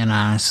openly and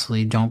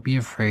honestly. Don't be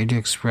afraid to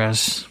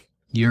express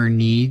your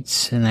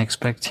needs and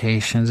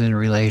expectations in a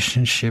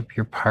relationship.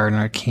 Your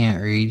partner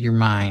can't read your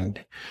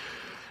mind.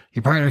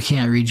 Your partner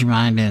can't read your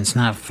mind, and it's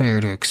not fair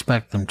to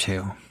expect them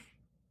to.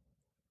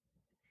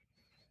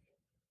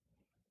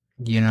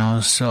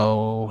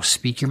 So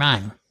speak your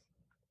mind.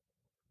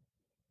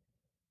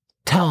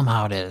 Tell them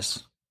how it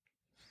is.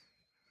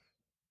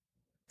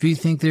 If you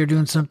think they're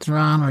doing something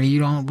wrong, or you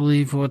don't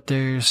believe what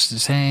they're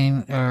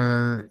saying,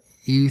 or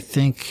you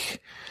think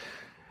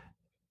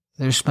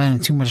they're spending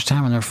too much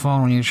time on their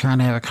phone when you're trying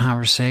to have a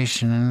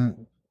conversation,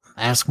 and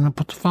ask them to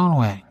put the phone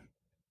away.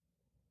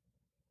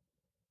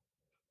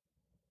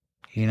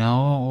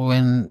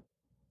 When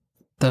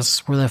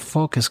that's where the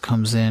focus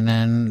comes in,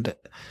 and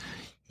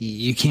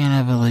you can't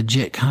have a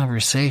legit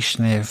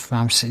conversation if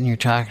I'm sitting here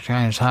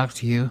trying to talk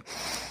to you.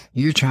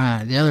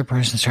 The other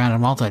person's trying to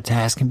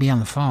multitask and be on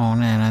the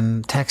phone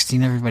and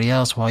texting everybody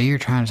else while you're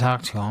trying to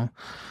talk to them.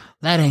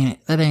 That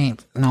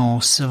ain't no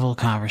civil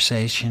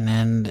conversation,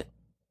 and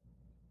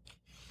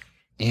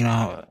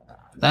that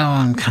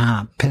one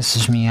kind of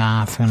pisses me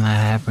off when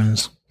that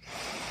happens.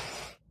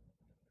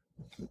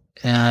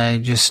 And I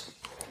just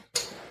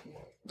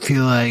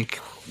feel like,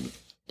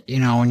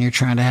 when you're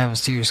trying to have a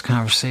serious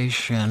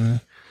conversation,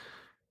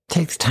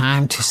 take the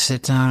time to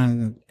sit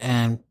down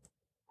and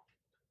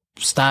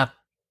stop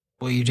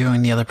what you're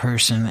doing the other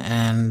person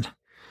and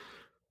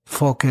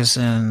focus,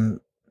 and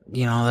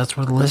that's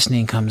where the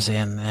listening comes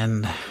in.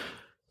 And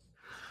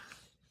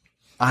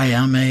I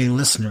am a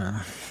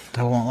listener,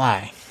 I won't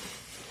lie.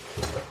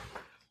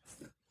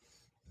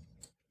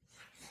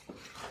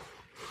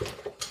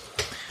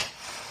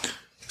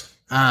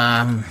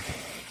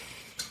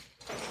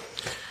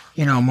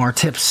 More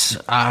tips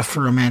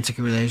for romantic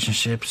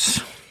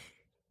relationships.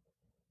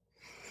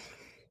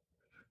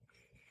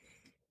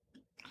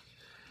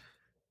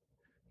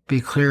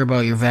 Be clear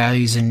about your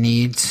values and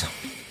needs.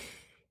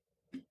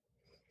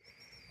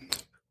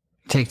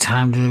 Take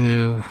time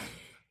to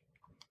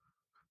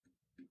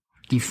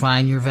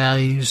define your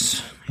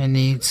values and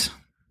needs.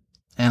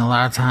 And a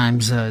lot of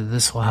times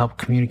this will help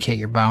communicate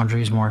your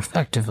boundaries more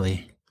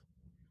effectively.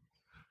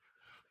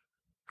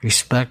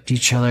 Respect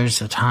each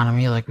other's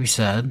autonomy, like we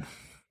said.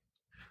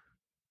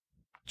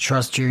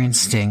 Trust your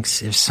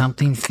instincts. If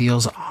something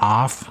feels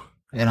off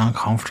and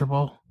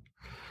uncomfortable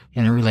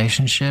in a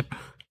relationship,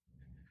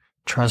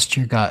 trust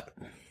your gut.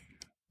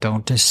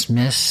 Don't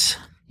dismiss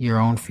your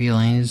own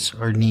feelings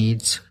or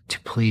needs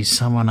to please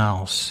someone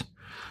else.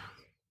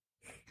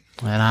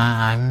 And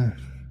I'm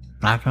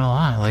not gonna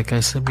lie, like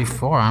I said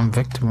before, I'm a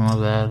victim of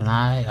that, and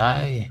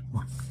I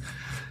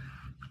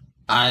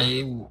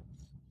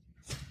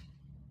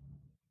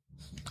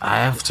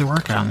have to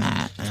work on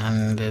that,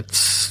 and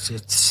it's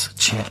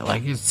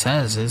like it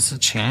says, it's a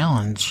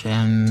challenge.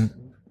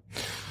 And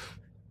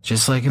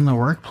just like in the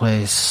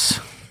workplace,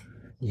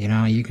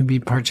 you can be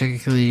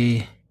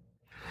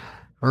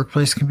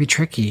workplace can be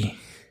tricky,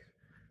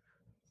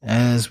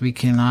 as we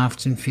can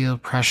often feel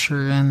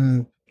pressure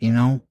and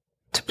to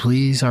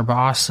please our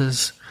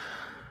bosses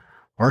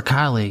or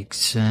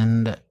colleagues.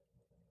 And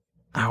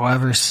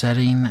however,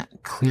 setting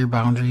clear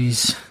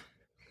boundaries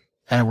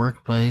at a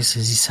workplace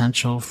is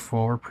essential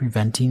for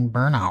preventing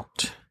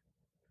burnout,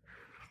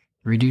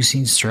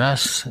 reducing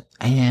stress,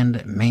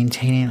 and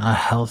maintaining a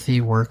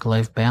healthy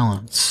work-life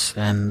balance.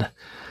 And,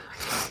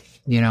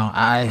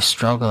 I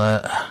struggle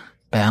at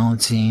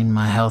balancing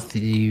my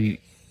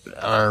healthy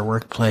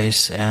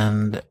workplace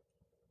and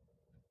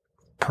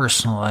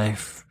personal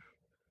life.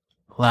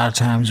 A lot of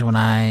times when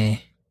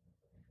I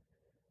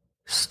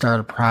start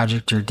a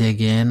project or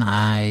dig in,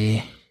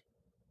 I'm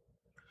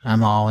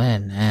all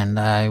in, and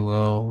I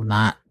will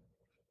not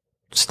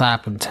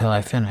stop until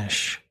I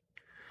finish.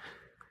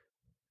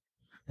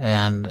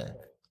 And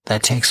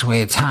that takes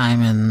away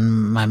time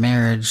in my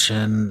marriage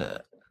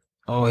and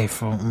away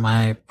from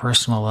my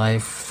personal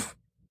life.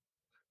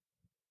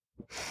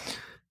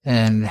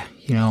 And,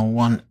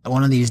 one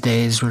of these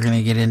days we're going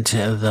to get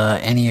into the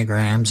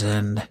Enneagrams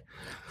and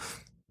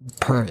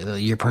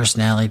your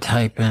personality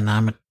type, and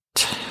I'm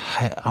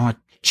a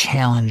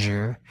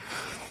challenger,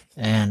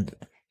 and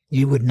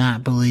you would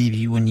not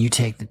believe when you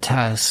take the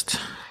test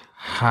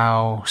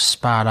how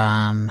spot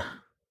on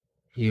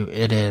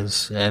it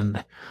is.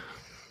 And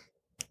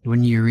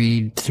when you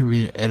read through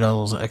it,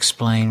 it'll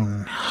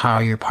explain how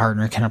your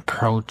partner can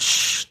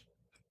approach.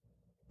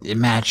 It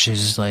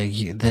matches like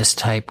this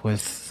type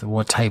with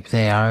what type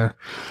they are.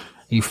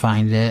 You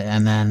find it,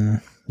 and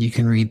then you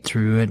can read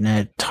through it, and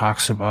it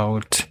talks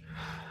about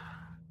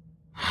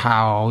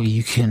how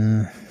you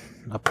can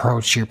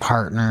approach your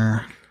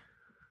partner,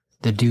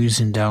 the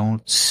do's and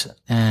don'ts,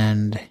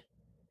 and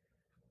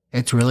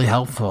it's really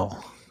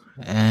helpful.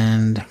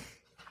 And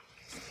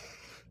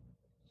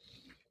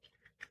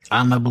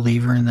I'm a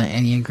believer in the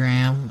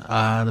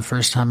Enneagram. The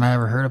first time I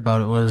ever heard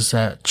about it was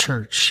at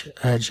church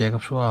at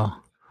Jacob's Well.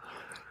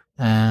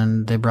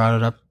 And they brought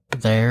it up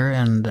there,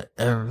 and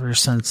ever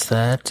since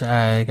that,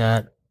 I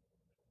got,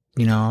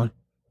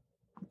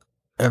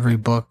 every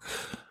book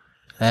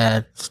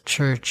at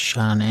church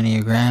on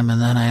Enneagram,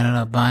 and then I ended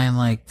up buying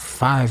like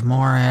 5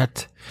 more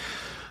at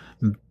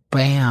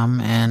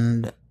BAM,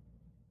 and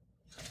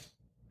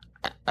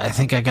I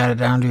think I got it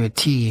down to a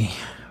T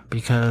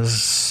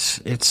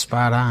because it's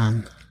spot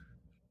on.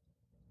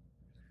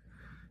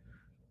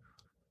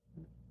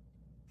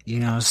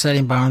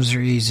 Setting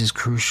boundaries is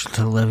crucial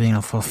to living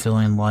a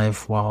fulfilling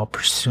life while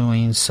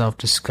pursuing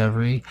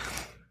self-discovery.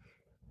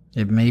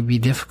 It may be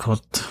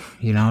difficult,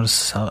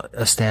 to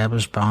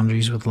establish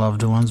boundaries with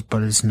loved ones,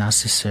 but it's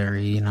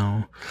necessary,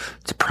 to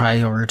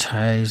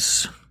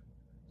prioritize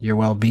your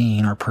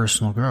well-being or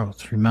personal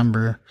growth.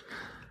 Remember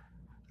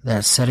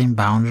that setting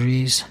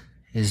boundaries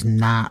is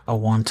not a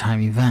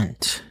one-time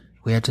event.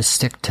 We have to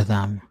stick to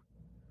them.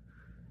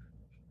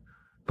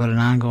 But an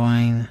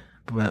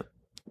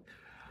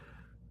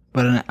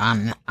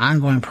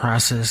ongoing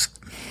process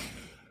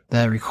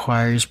that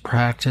requires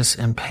practice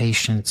and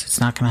patience. It's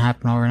not going to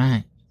happen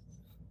overnight.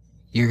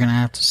 You're going to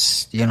have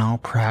to,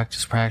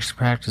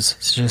 practice.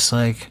 It's just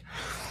like,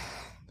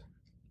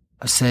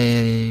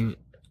 say,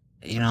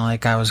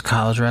 like I was a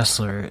college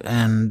wrestler,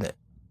 and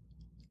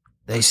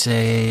they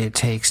say it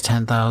takes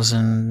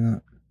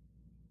 10,000,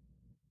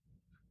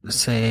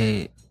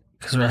 say,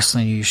 because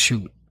wrestling you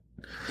shoot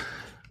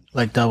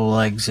like double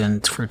legs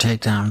and for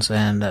takedowns,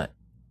 and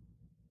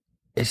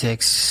it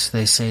takes,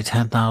 they say,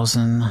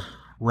 10,000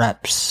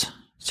 reps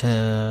to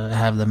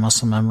have the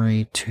muscle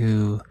memory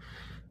to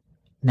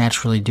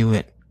naturally do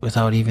it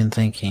without even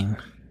thinking.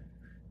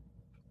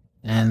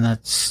 And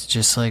that's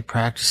just like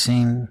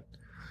practicing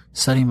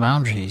setting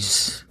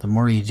boundaries. The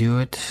more you do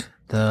it,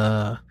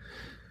 the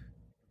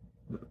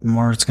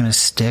more it's going to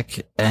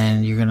stick,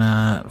 and you're going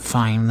to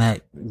find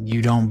that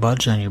you don't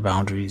budge on your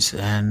boundaries.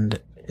 And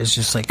it's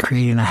just like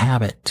creating a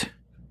habit.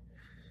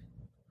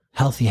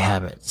 Healthy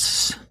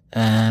habits.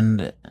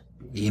 And,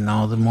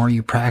 the more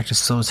you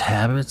practice those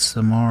habits,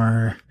 the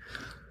more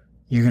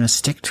you're going to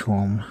stick to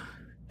them.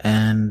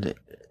 And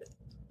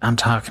I'm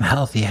talking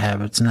healthy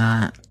habits,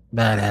 not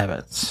bad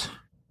habits.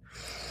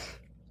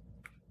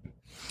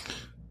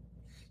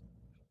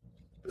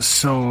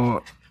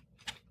 So,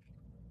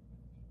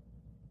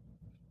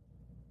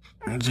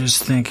 I'm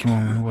just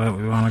thinking what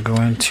we want to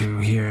go into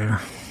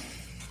here.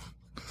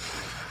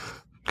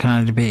 Kind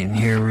of debating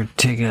here. We're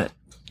taking a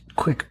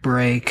quick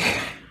break.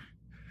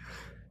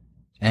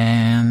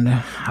 And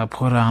I'll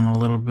put on a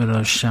little bit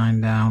of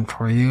Shine Down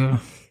for you.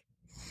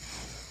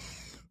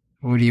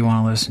 What do you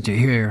want to listen to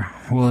here?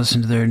 We'll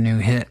listen to their new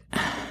hit,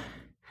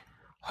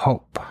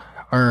 Hope,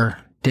 or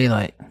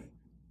Daylight.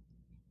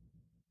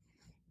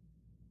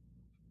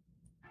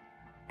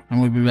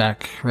 And we'll be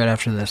back right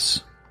after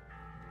this.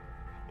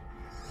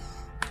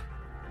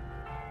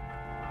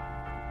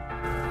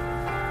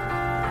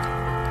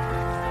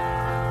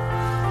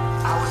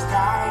 I was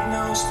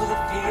diagnosed with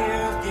a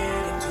fear of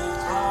getting too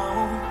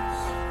close.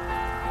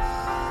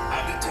 I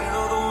could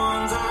tell the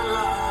ones I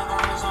love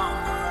I was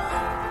on the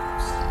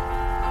ropes.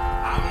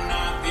 I'm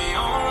not the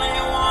only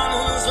one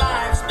whose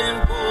life's been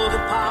pulled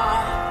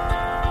apart.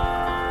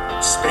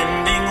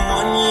 Spending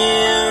 1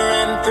 year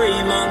and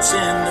 3 months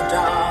in the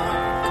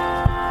dark.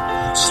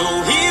 So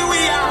here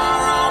we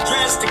are, all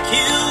dressed to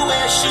kill.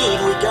 Where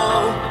should we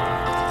go?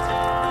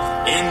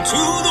 Into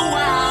the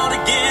wild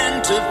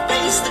again to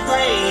face the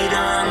great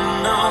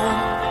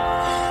unknown.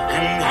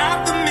 And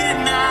have the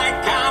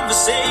midnight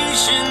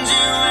conversations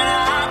you and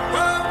I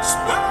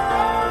postpone.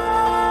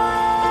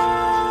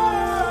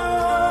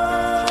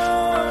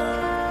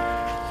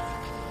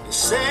 You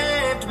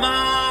saved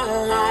my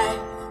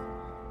life,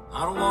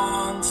 not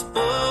once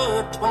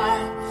but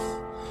twice.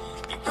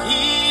 You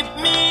keep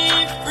me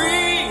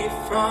free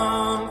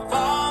from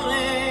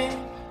falling.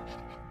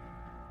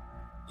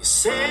 You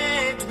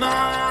saved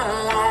my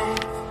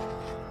life,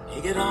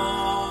 make it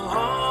all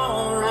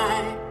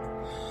alright.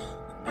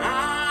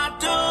 I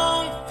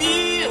don't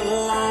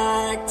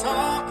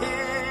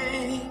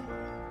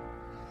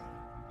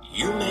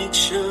make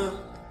sure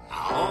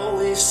I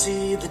always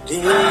see the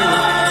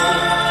daylight.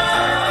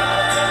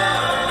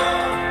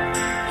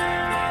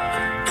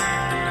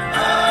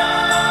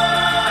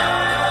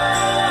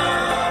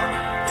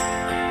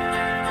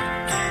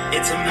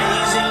 It's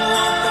amazing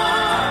what the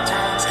hard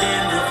times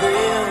can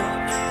reveal.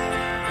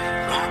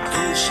 Like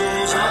who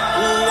shows up,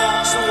 who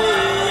walks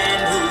away,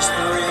 and who's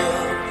for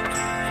real.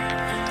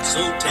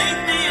 So take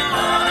me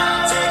on,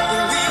 I'll take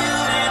the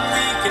wheel, and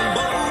we can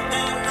both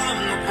outrun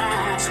the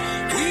past.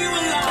 We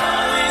will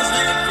always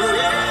live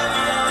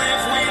forever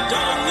if we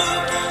don't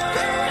look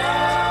back.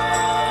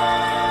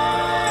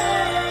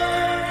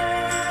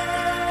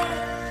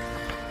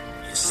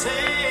 You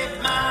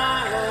saved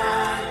my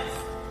life,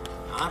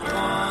 not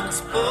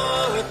once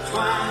but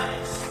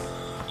twice.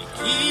 You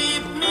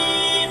keep me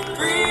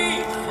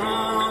free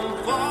from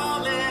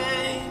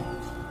falling.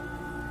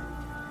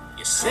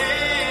 You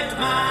saved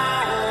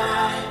my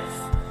life,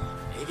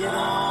 make it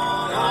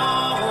all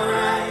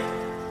alright.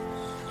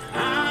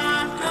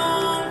 I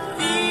don't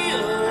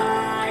feel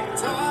like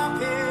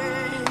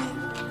talking.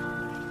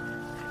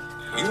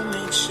 You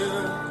make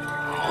sure I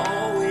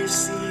always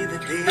see the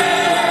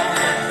daylight.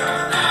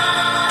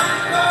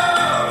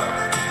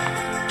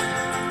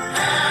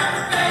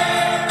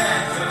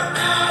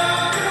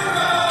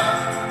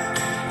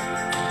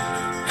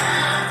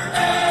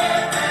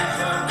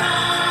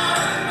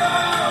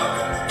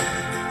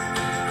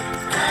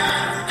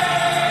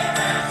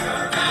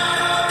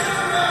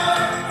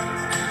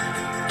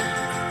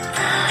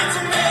 It's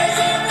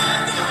amazing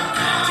what the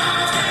hard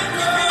times can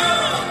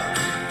reveal.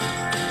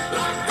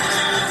 Like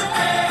visions of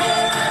who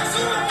walks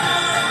away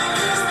and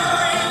who's for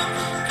real.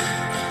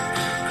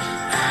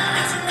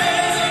 It's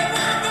amazing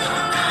what the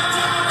hard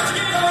times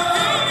can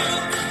reveal.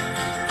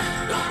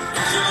 Like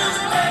visions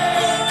of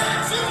who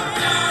walks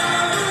away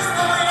and who's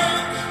for real.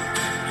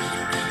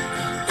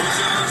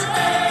 Visions of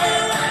who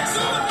walks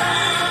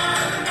away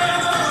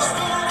and who's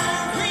for real.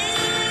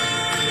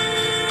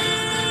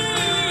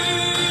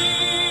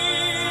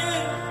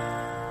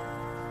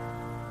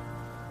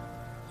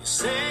 You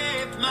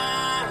saved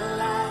my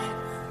life,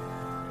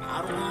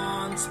 not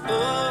once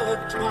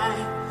but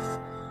twice.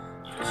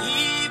 You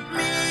keep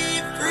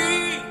me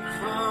free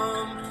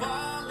from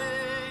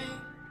falling.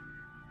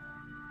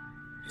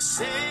 You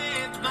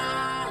saved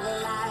my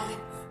life,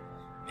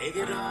 make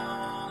it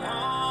all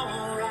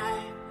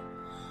alright.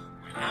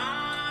 When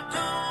I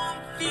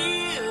don't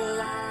feel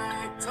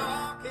like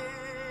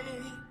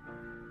talking,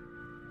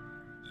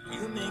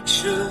 you make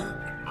sure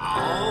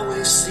I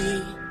always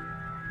see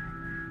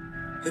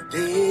the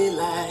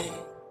daylight.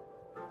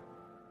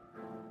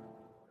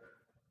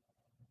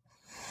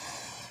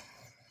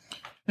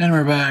 And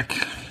we're back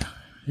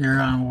here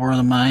on War of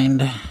the Mind.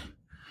 That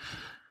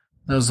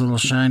was a little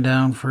shine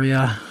down for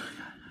you.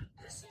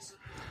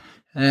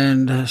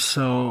 And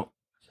so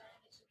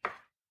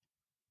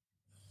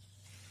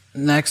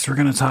next we're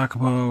going to talk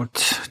about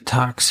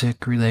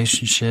toxic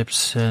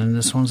relationships. And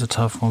this one's a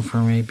tough one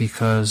for me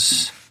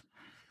because,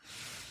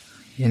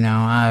 you know,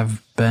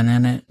 I've been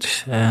in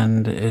it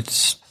and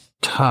it's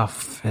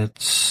tough.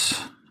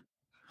 It's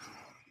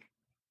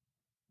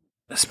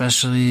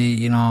especially,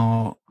 you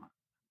know,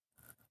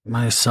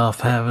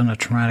 myself having a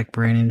traumatic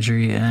brain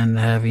injury and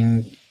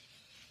having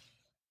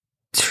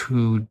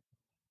to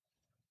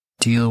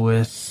deal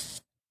with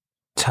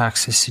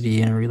toxicity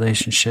in a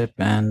relationship.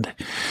 And,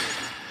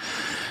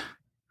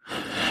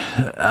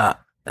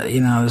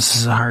 you know, this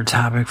is a hard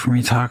topic for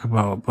me to talk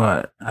about,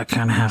 but I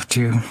kind of have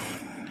to.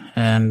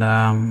 And,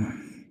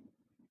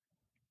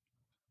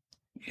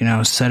 you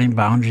know, setting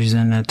boundaries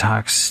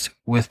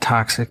with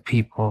toxic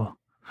people.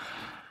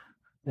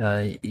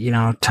 You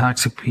know,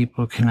 toxic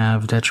people can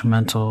have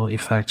detrimental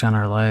effect on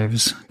our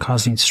lives,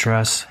 causing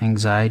stress,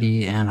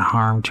 anxiety, and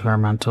harm to our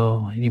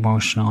mental,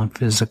 emotional, and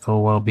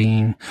physical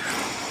well-being.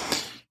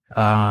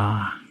 You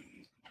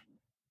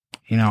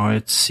know,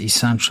 it's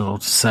essential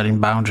to setting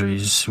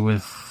boundaries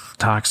with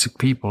toxic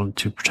people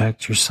to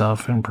protect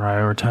yourself and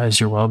prioritize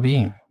your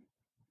well-being.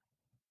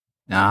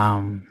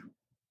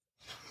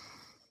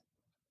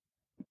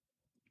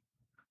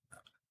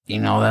 You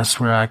know, that's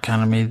where I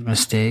kind of made the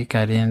mistake.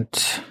 I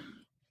didn't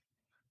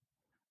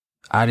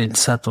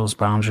set those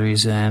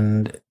boundaries,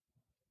 and,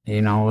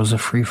 you know, it was a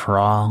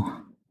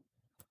free-for-all.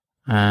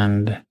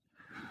 And,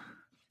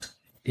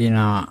 you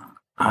know,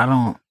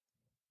 I'm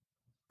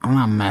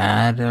not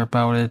mad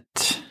about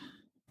it.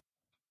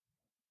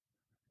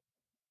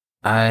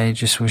 I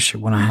just wish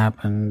it wouldn't have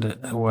happened,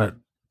 what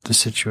the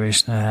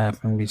situation that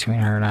happened between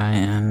her and I,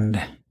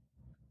 and,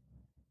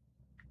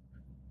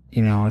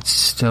 you know, it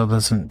still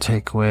doesn't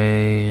take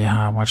away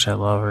how much I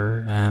love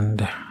her and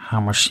how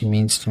much she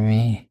means to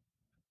me.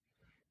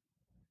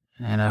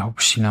 And I hope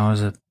she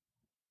knows that,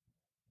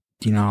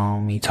 you know,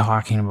 me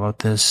talking about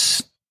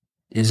this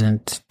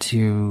isn't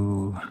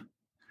to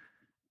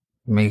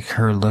make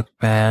her look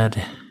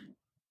bad.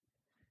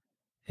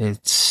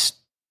 It's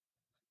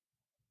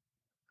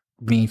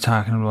me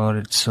talking about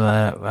it so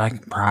that I can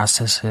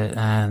process it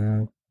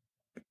and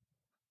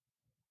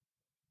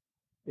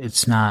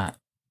it's not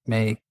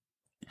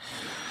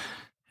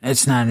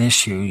it's not an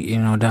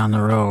issue, down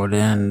the road,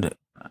 and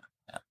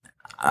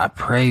I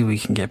pray we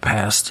can get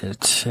past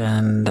it.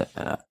 And,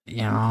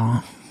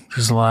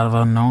 there's a lot of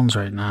unknowns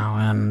right now,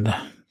 and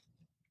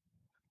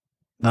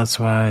that's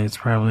why it's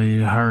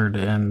probably hard.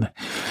 And,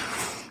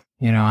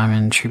 I'm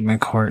in treatment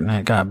court, and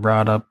it got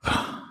brought up.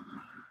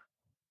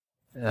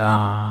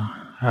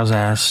 I was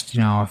asked,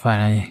 if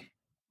I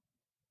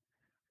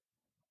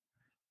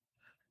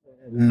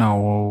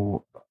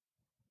know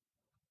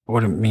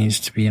what it means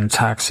to be in a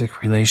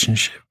toxic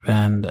relationship.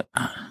 And,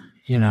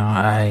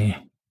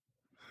 I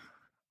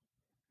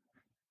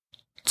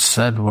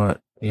said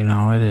what,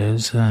 it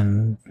is.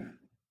 And,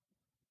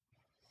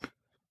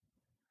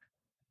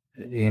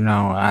 when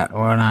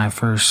I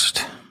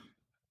first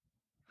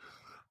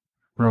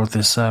wrote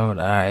this out,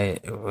 I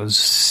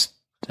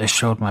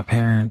showed my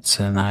parents,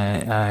 and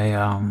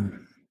I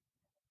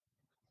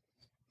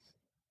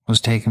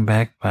was taken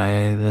back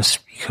by this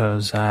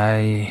because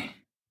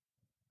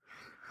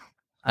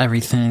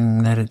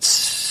everything that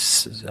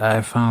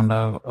I found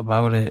out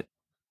about it,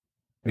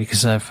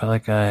 because I felt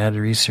like I had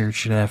to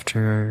research it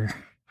after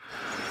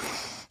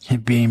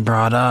it being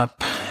brought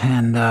up,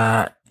 and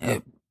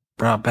it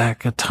brought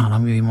back a ton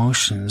of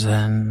emotions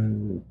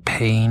and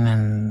pain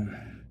and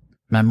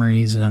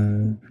memories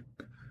and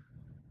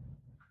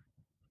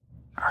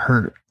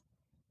hurt,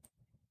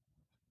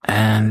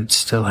 and it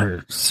still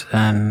hurts.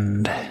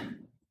 And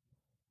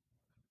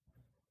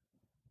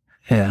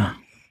yeah,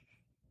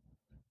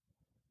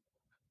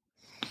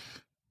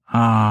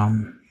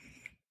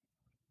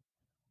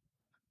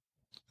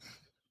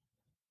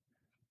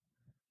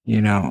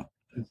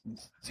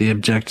 the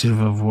objective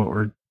of what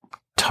we're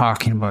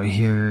talking about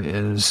here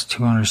is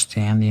to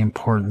understand the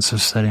importance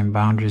of setting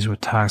boundaries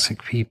with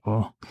toxic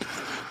people,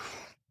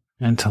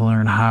 and to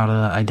learn how to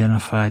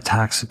identify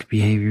toxic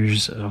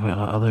behaviors of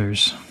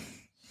others,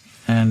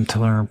 and to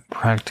learn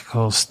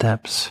practical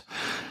steps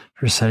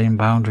for setting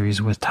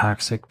boundaries with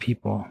toxic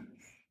people.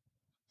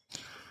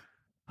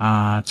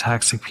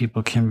 Toxic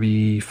people can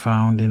be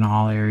found in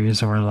all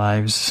areas of our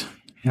lives,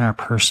 in our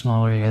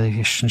personal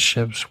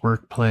relationships,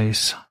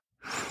 workplace,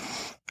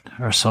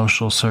 our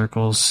social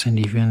circles, and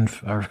even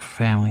our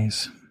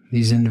families.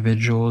 These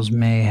individuals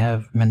may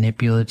have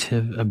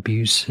manipulative,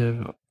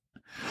 abusive,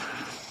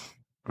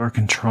 or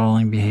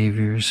controlling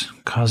behaviors,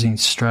 causing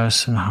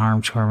stress and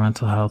harm to our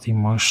mental health,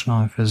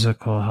 emotional, and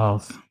physical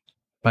health.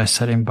 By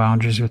setting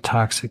boundaries with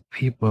toxic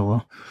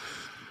people,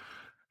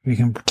 we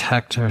can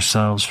protect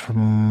ourselves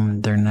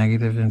from their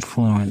negative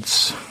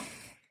influence.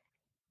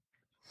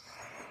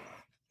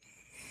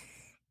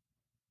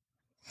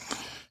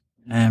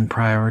 And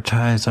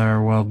prioritize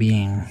our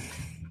well-being.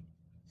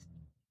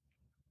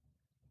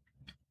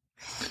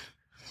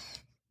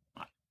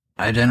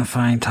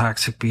 Identifying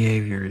toxic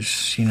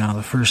behaviors.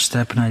 The first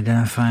step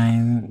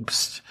in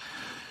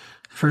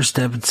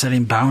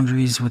setting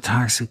boundaries with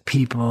toxic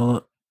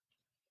people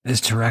is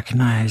to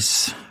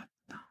recognize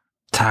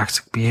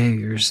toxic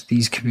behaviors.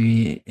 These could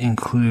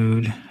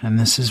include, and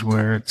this is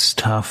where it's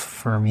tough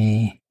for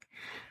me,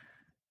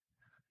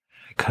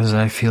 because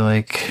I feel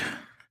like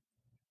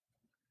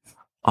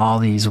all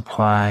these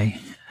apply,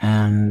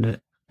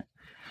 and,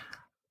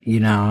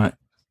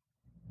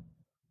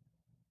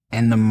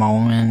 in the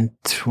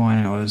moment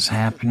when it was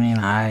happening,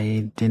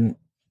 I didn't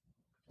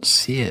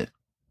see it.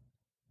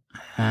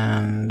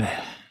 And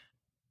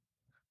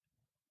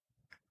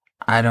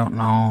I don't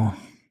know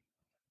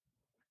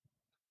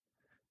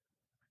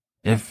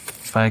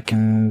if I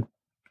can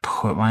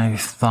put my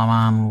thumb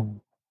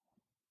on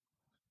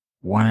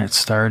when it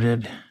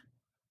started.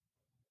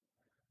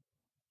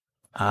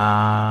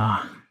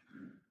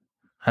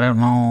 I don't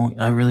know.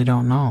 I really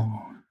don't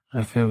know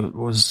if it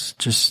was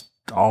just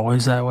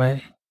always that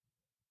way.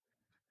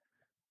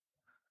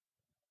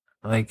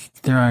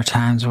 Like, there are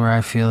times where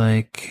I feel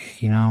like,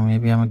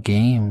 maybe I'm a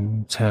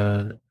game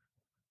to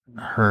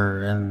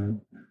her, and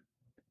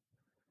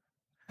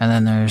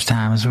then there's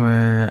times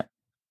where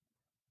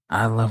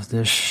I love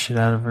this shit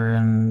out of her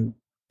and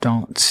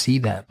don't see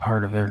that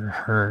part of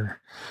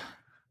her.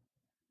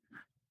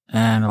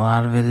 And a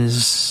lot of it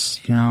is,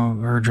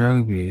 her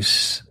drug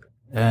abuse,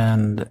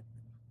 and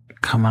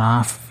coming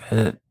off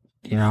it,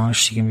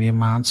 she can be a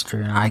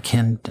monster, and I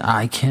can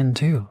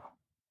too.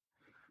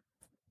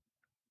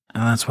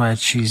 And that's why I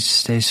choose to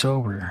stay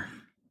sober.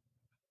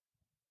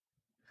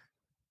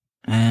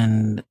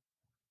 And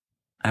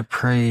I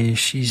pray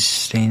she's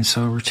staying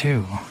sober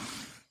too.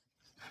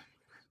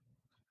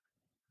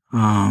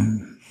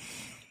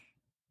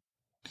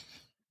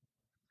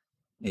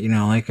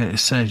 Like I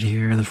said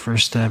here, the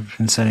first step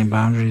in setting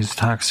boundaries with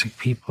toxic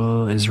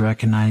people is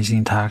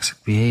recognizing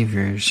toxic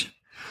behaviors.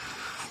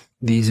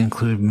 These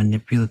include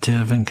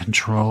manipulative and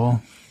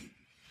control,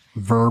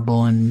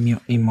 verbal and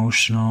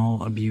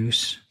emotional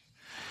abuse,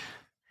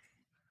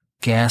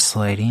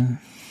 gaslighting,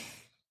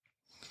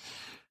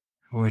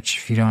 which,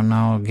 if you don't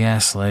know,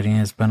 gaslighting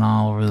has been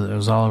it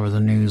was all over the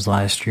news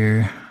last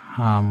year.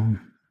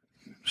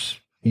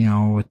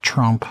 With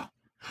Trump,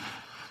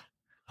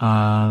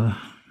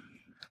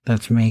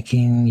 that's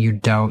making you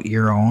doubt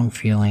your own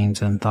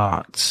feelings and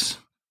thoughts.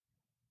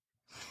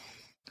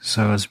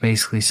 So it's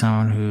basically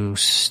someone who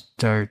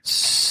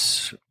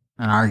starts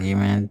an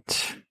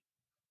argument,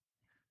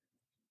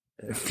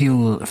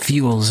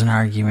 fuels an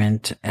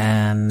argument,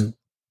 and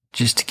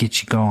just to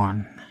get you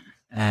going.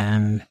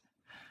 And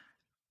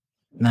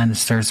then it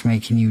starts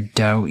making you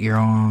doubt your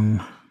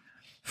own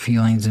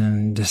feelings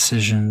and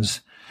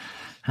decisions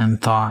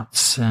and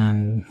thoughts.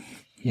 And,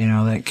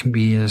 that can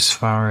be as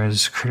far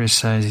as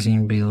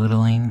criticizing,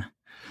 belittling,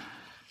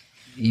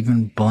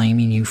 even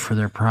blaming you for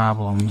their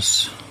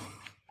problems.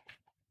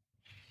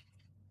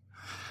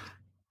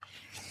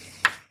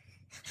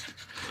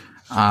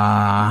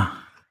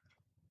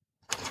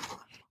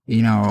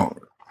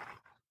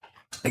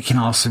 It can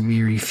also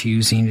be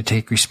refusing to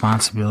take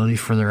responsibility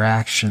for their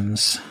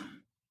actions.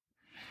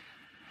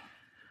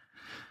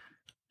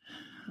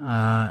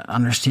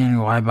 Understanding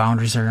why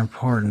boundaries are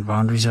important.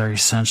 Boundaries are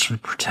essential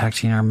to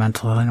protecting our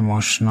mental and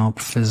emotional,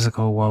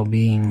 physical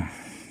well-being.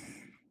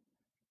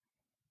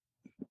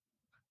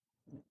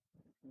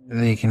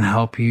 They can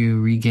help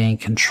you regain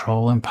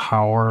control and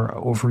power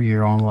over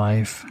your own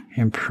life,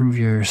 improve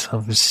your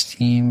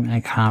self-esteem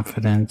and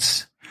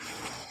confidence.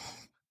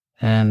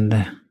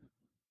 And,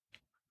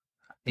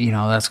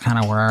 that's kind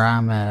of where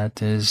I'm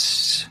at,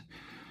 is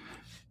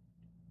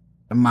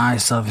my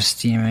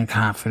self-esteem and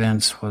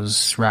confidence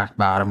was rock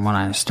bottom when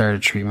I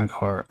started treatment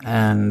court.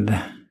 And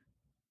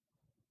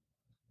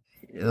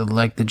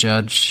like the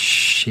judge,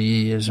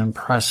 she is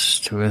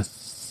impressed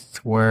with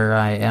where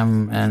I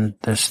am, and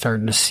they're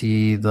starting to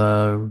see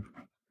the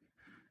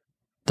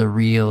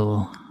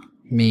real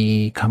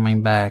me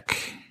coming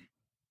back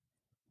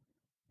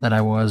that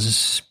I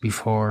was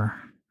before.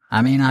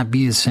 I may not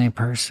be the same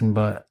person,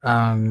 but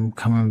I'm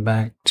coming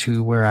back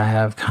to where I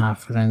have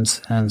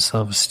confidence and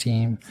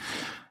self-esteem.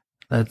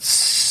 That's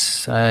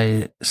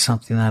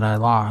something that I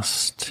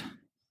lost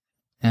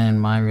in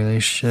my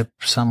relationship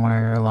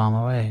somewhere along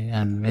the way.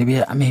 And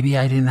maybe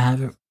I didn't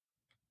have it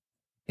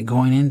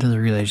going into the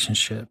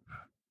relationship.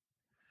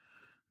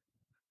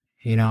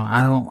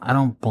 I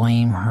don't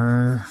blame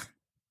her.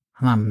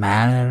 I'm not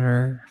mad at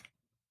her.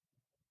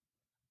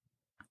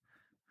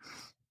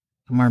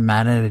 I'm more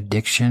mad at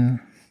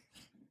addiction.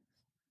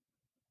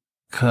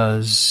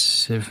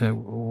 Because if it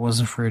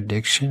wasn't for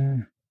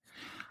addiction,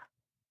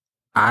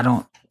 I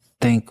don't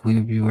think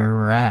we'd be where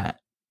we're at.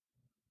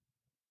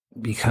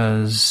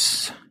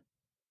 Because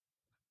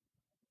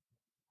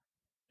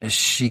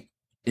she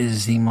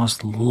is the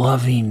most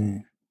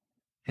loving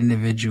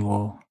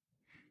individual,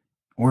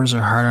 wears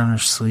her heart on her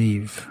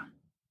sleeve,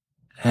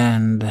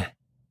 and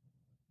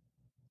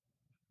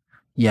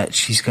yet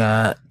she's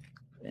got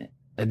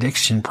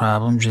addiction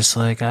problems just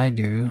like I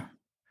do.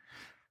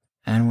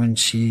 And when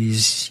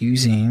she's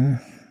using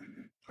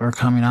or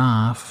coming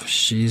off,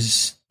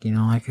 she's,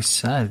 like I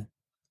said,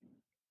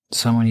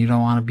 someone you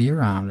don't want to be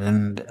around.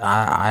 And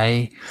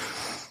I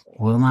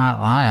will not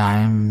lie,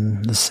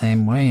 I'm the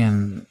same way,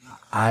 and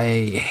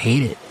I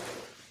hate it.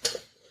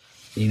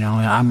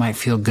 I might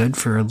feel good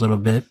for a little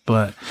bit,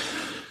 but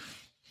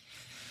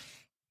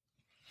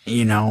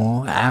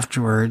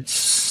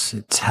afterwards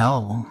it's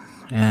hell,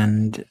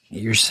 and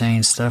you're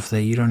saying stuff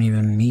that you don't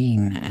even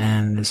mean,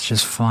 and it's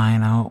just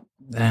flying out.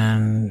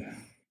 And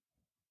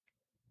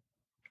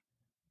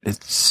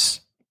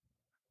it's,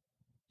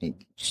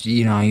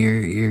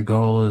 your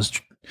goal is,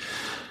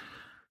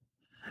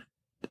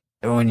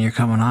 when you're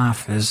coming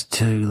off, is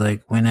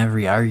to win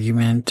every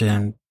argument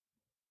and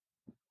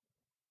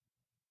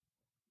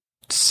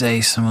say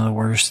some of the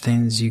worst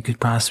things you could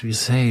possibly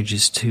say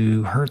just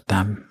to hurt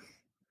them.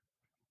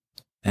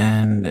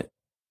 And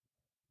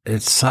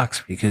it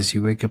sucks because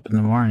you wake up in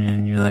the morning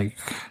and you're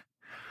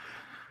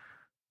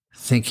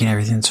thinking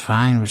everything's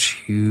fine,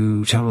 but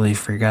you totally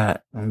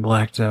forgot and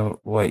blacked out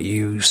what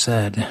you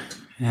said.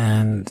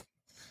 And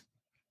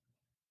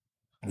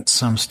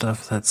some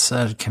stuff that's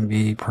said can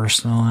be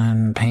personal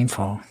and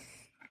painful.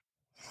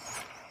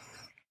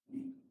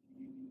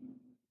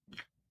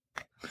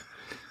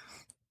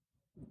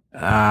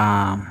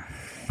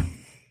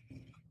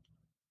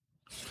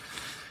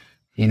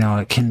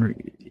 It can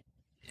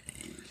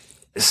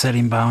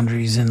setting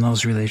boundaries in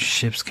those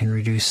relationships can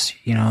reduce,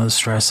 the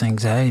stress,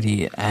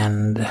 anxiety.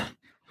 And,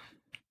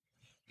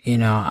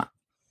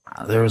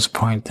 there was a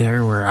point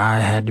there where I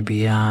had to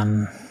be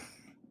on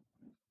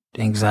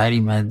anxiety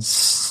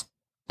meds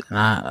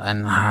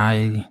and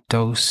high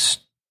dose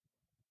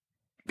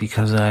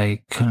because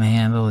I couldn't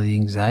handle the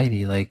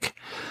anxiety.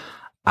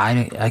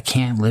 I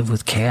can't live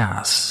with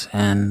chaos.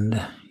 And,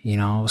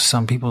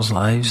 some people's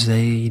lives,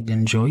 they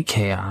enjoy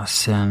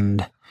chaos,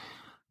 and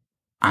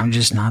I'm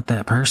just not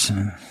that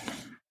person.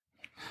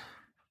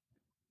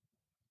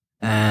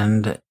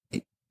 And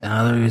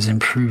another is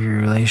improve your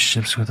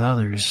relationships with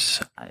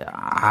others.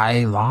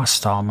 I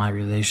lost all my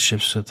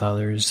relationships with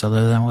others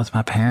other than with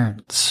my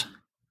parents.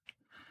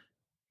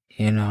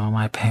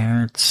 My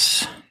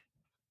parents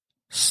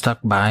stuck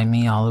by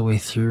me all the way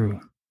through.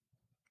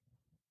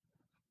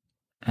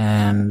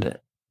 And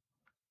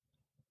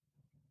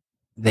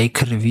they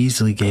could have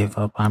easily gave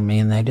up on me,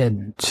 and they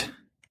didn't.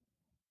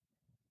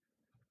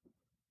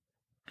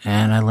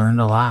 And I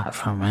learned a lot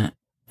from it.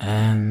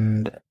 And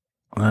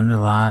learned a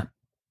lot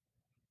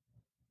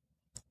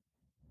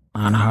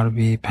on how to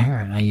be a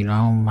parent. You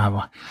know,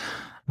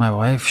 my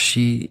wife,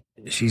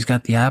 she's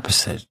got the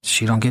opposite.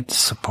 She don't get the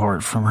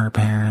support from her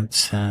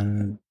parents,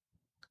 and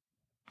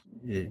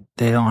they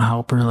don't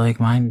help her like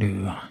mine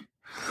do.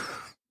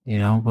 You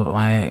know, but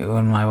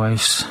when my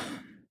wife's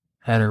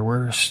at her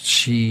worst,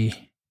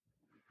 she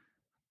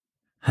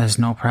has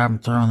no problem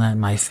throwing that in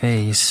my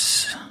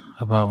face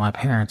about my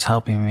parents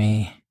helping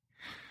me.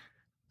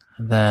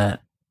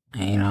 That,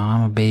 you know,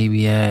 I'm a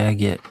baby, I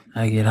get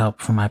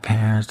help from my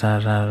parents,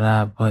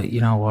 but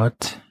you know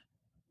what?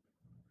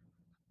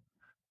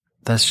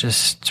 That's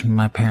just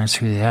my parents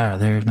who they are.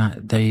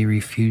 They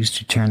refuse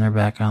to turn their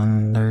back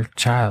on their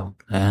child,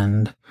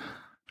 and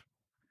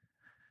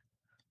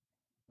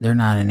they're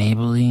not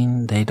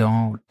enabling. They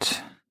don't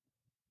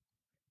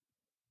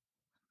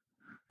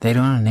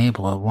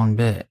enable it one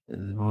bit.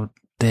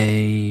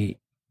 They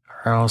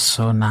are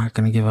also not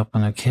going to give up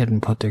on their kid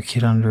and put their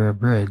kid under a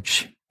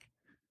bridge.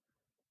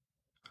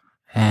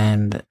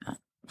 And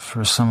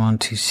for someone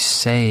to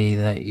say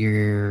that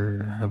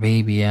you're a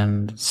baby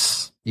and,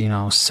 you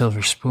know,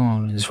 silver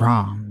spoon is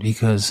wrong,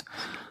 because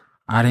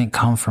I didn't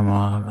come from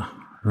a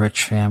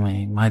rich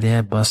family. My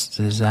dad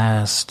busted his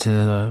ass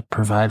to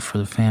provide for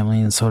the family,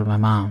 and so did my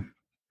mom.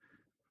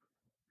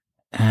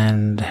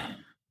 And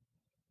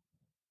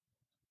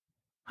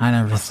I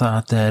never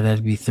thought that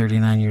I'd be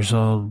 39 years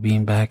old,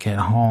 being back at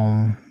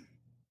home,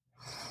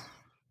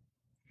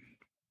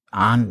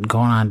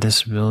 going on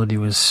disability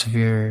with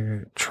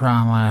severe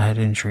trauma, head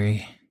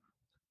injury,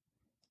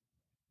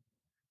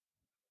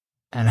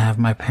 and have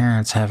my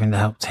parents having to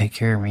help take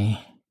care of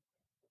me.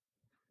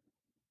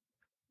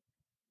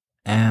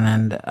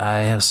 And I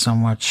have so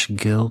much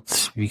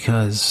guilt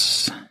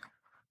because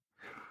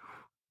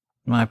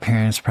my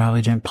parents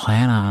probably didn't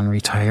plan on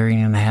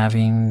retiring and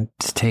having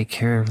to take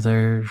care of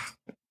their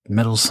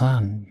middle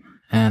son.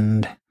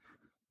 And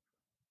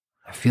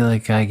I feel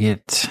like I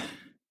get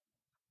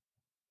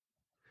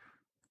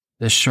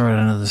the short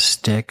end of the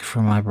stick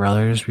from my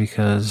brothers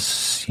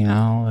because, you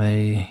know,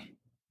 they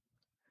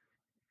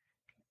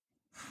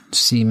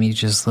see me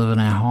just living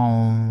at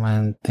home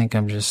and think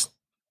I'm just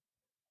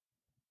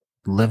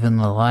living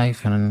the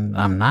life, and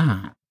I'm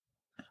not.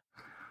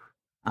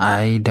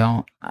 I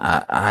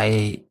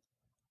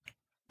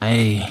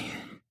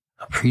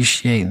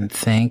appreciate and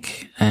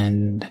thank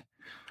and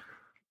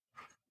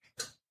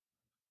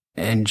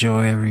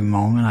enjoy every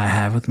moment I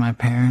have with my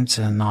parents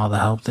and all the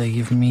help they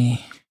give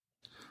me.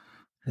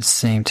 At the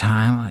same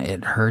time,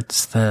 it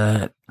hurts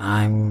that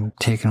I'm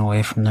taken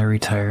away from their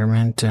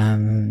retirement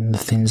and the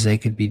things they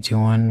could be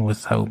doing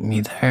without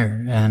me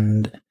there.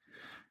 And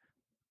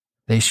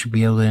they should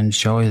be able to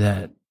enjoy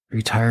that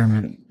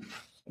retirement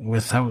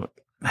without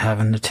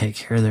having to take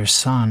care of their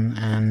son.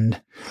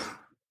 And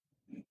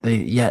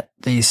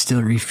they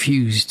still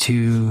refuse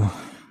to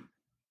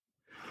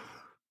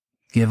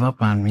give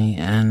up on me.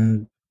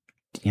 And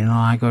you know,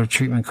 I go to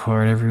treatment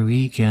court every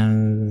week,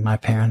 and my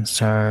parents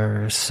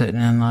are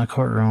sitting in the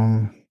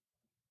courtroom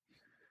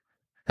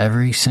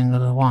every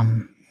single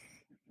one,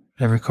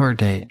 every court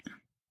date.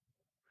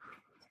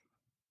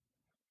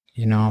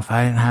 You know, if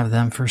I didn't have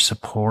them for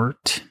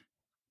support,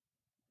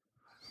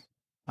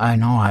 I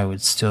know I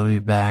would still be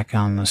back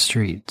on the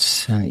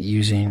streets and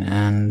using,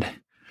 and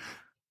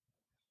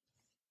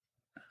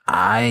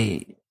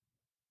I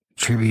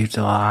attribute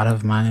a lot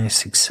of my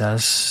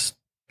success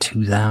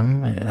to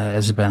them.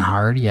 Has it been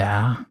hard?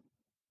 Yeah.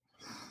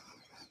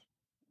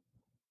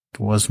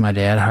 Was my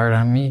dad hard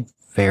on me?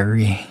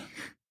 Very.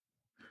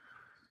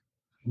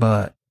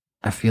 But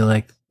I feel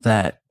like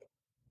that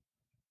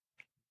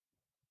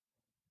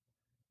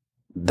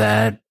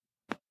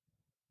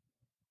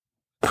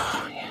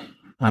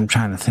I'm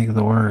trying to think of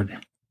the word.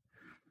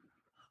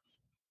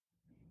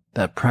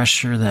 That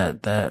pressure,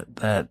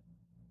 that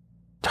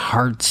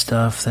hard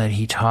stuff that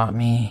he taught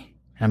me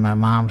and my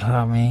mom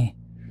taught me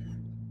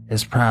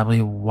is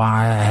probably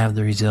why I have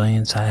the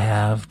resilience I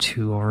have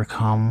to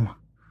overcome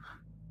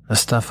the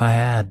stuff I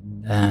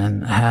had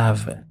and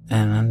have.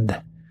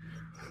 And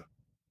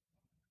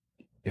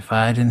if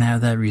I didn't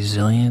have that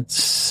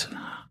resilience,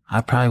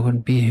 I probably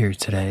wouldn't be here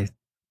today.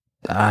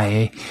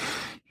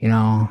 You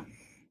know,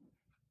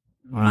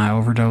 when I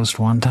overdosed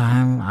one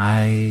time,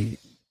 I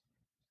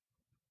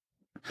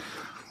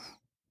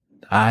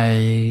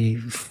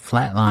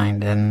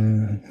flatlined,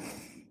 and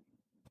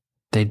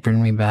they'd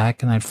bring me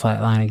back and I'd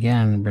flatline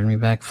again, bring me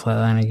back,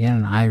 flatline again.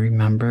 And I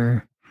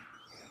remember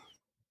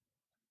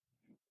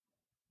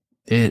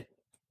it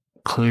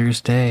clear as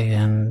day,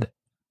 and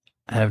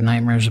I have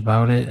nightmares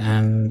about it.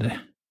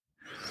 And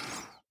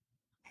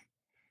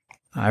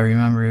I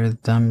remember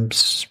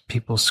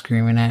people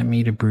screaming at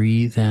me to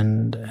breathe,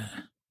 and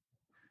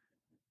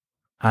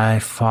I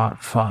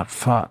fought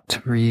to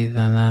breathe,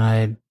 and then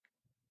I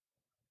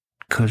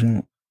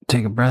couldn't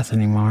take a breath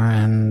anymore,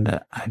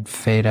 and I'd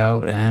fade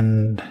out,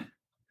 and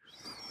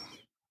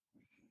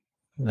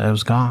I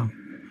was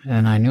gone.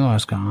 And I knew I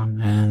was gone,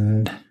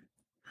 and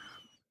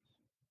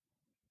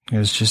it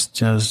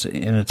was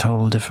in a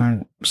total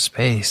different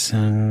space,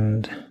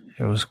 and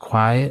it was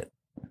quiet.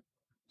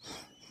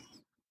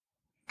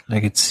 I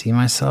could see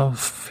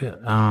myself. It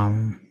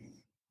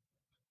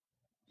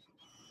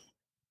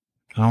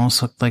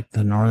almost looked like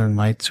the Northern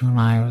Lights when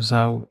I was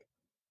out,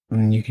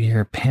 and you could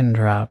hear a pin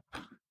drop.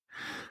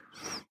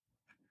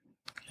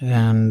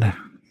 And,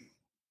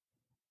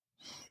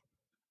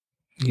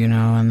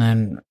 and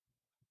then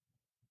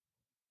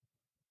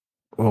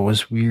what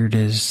was weird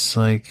is,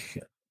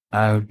 like,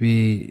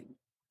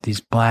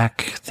 these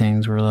black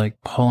things were, like,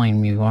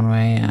 pulling me one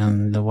way,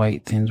 and the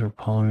white things were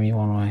pulling me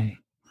one way.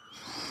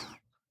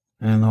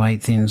 And the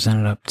white things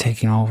ended up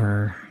taking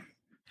over,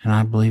 and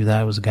I believe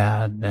that was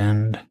God,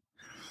 and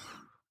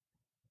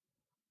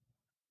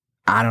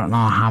I don't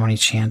know how many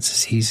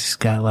chances he's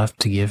got left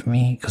to give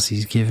me, because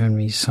he's given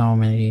me so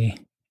many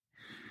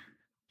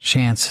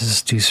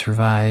chances to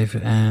survive,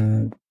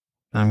 and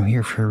I'm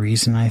here for a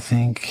reason, I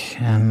think,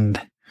 and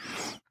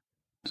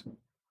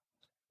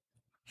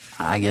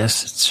I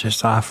guess it's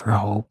just offer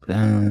hope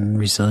and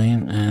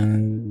resilient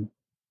and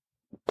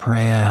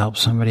pray I help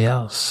somebody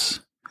else.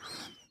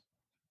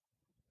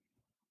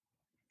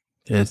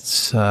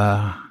 It's,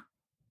 I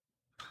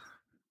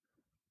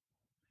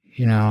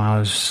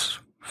was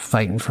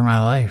fighting for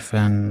my life,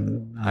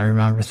 and I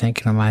remember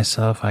thinking to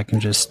myself, I can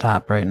just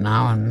stop right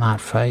now and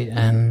not fight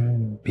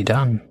and be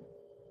done.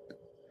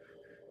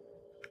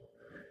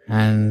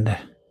 And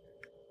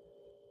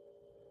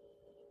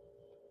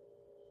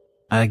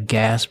I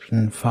gasped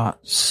and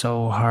fought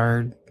so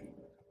hard.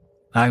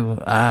 I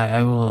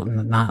will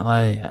not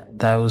lie,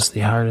 that was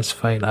the hardest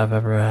fight I've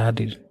ever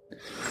had.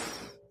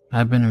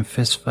 I've been in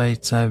fist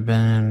fights, I've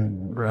been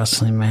in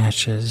wrestling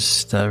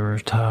matches that were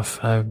tough,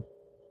 I've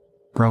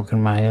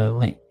broken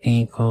my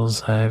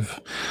ankles, I've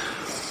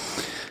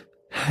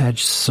had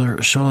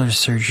shoulder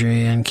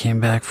surgery and came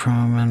back from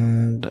them,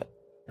 and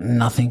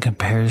nothing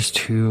compares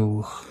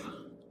to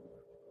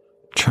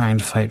trying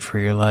to fight for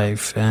your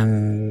life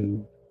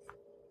and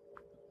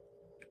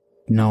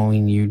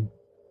knowing you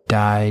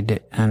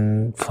died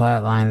and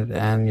flatlined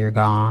and you're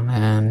gone,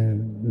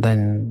 and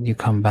then you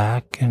come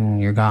back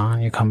and you're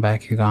gone, you come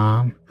back, you're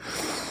gone.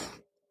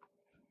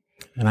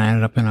 And I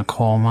ended up in a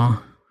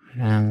coma,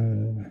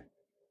 and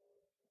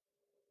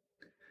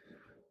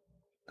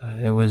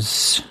it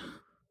was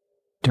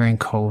during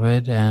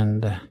COVID,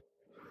 and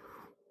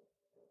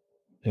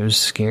it was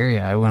scary.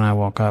 When I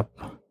woke up,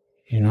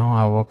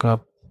 I woke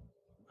up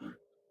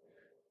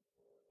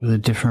with a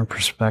different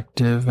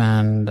perspective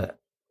and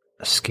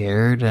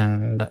scared,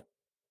 and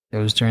it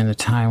was during the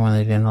time when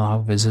they didn't allow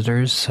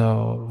visitors,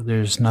 so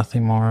there's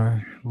nothing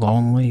more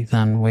lonely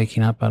than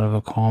waking up out of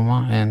a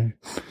coma and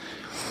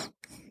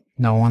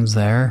no one's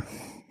there,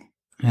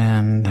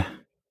 and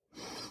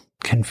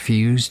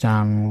confused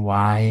on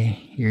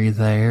why you're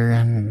there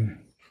and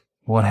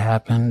what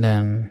happened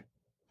and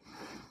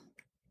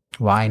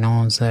why no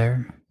one's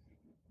there.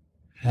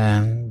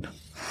 And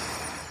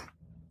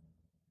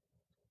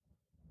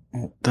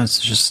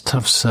that's just a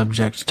tough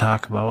subject to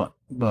talk about,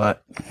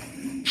 but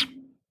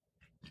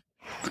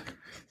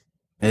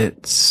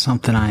it's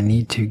something I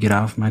need to get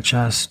off my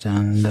chest.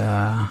 And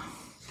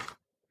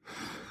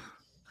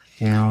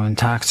in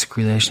toxic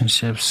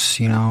relationships,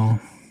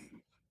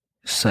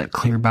 set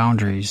clear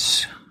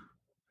boundaries.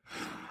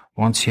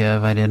 Once you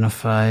have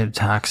identified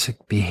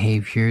toxic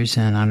behaviors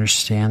and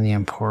understand the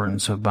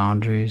importance of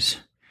boundaries,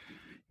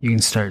 you can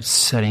start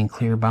setting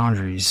clear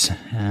boundaries.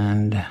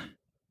 And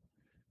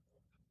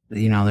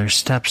there's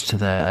steps to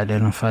that.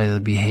 Identify the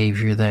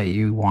behavior that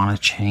you want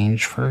to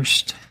change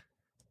first.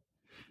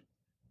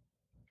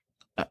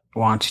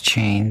 Want to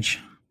change.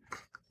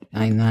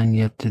 And then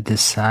you have to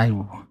decide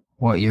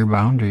what your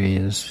boundary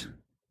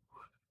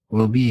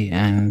will be.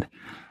 And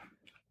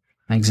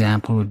an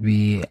example would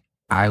be,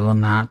 I will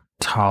not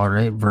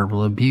tolerate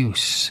verbal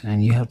abuse.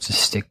 And you have to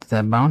stick to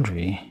that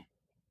boundary.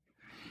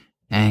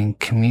 And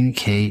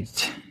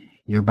communicate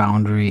your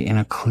boundary in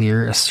a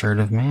clear,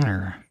 assertive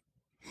manner.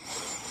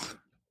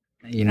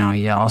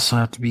 You also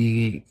have to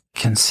be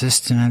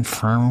consistent and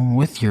firm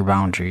with your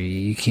boundary.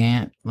 You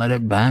can't let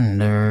it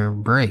bend or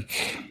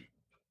break.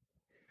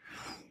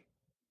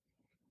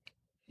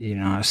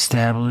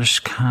 Establish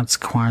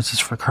consequences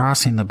for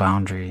crossing the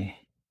boundary.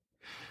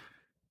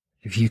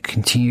 If you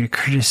continue to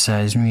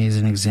criticize me, as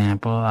an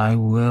example, I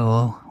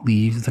will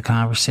leave the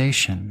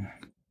conversation.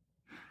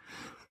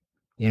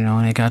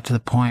 And it got to the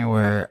point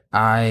where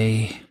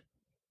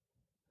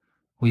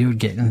we would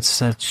get in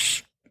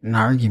such an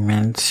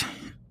argument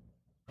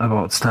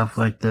about stuff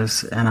like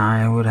this, and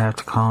I would have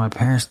to call my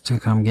parents to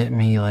come get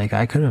me. Like,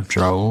 I could have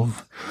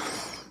drove,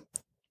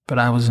 but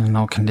I was in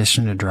no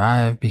condition to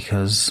drive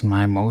because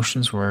my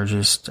emotions were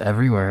just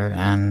everywhere,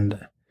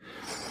 and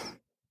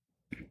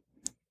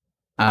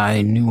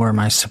I knew where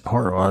my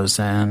support was,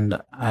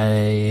 and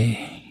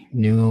I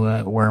knew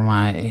where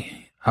my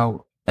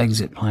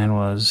exit plan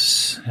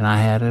was, and I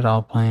had it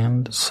all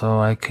planned so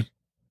I could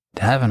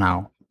have an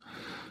out.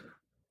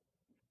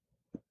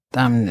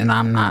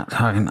 I'm not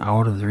talking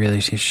out of the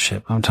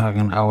relationship. I'm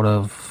talking out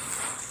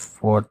of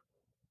what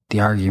the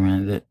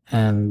argument.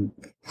 And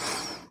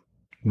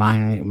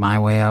My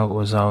way out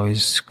was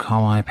always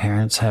call my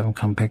parents, have them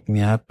come pick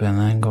me up, and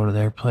then go to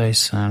their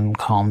place and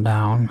calm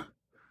down.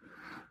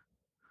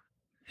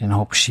 And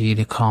hope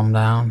she'd calm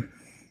down.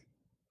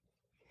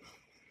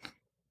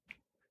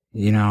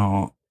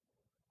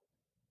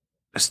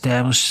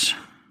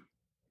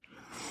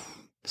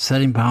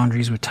 Setting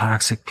boundaries with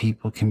toxic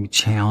people can be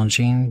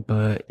challenging,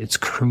 but it's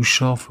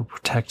crucial for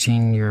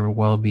protecting your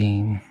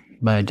well-being.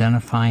 By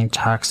identifying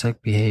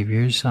toxic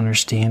behaviors,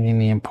 understanding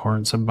the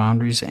importance of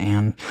boundaries,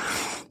 and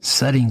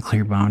setting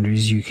clear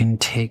boundaries, you can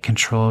take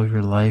control of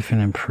your life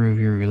and improve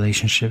your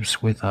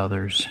relationships with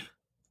others.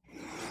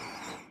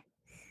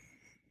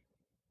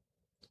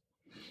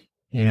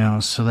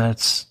 So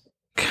that's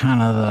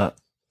kind of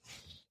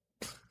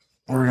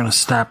we're going to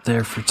stop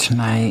there for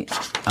tonight.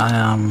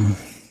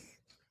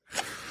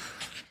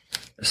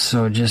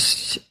 So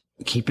just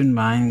keep in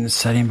mind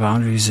setting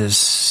boundaries is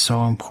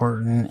so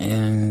important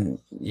in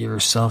your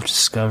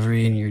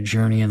self-discovery and your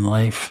journey in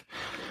life.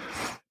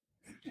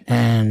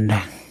 And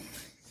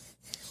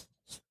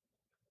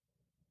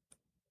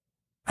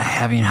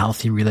having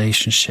healthy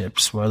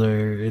relationships,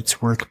 whether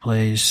it's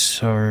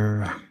workplace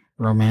or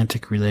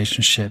romantic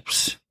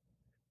relationships,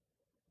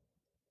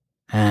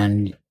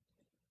 and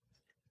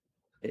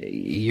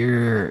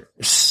your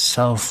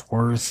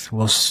self-worth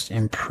will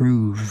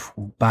improve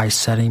by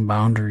setting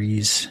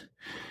boundaries.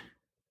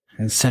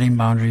 And setting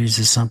boundaries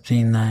is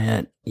something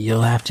that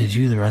you'll have to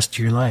do the rest of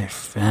your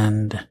life.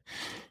 And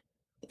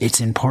it's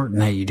important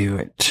that you do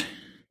it.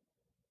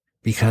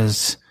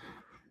 Because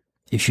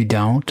if you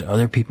don't,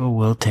 other people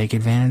will take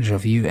advantage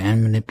of you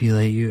and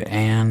manipulate you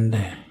and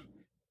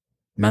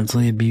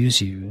mentally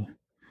abuse you.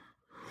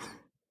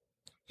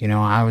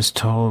 I was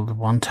told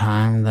one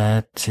time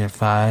that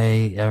if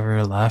I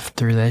ever left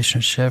the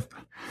relationship,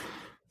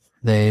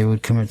 they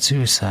would commit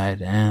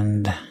suicide.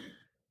 And,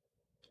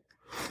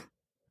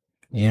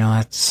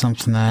 that's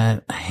something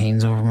that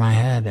hangs over my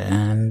head.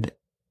 And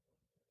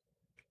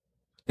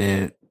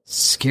it's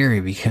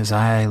scary because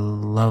I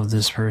love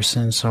this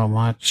person so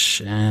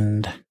much.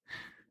 And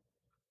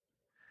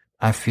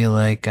I feel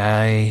like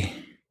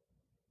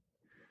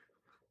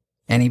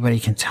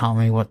anybody can tell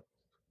me what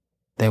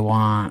they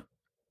want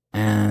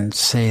and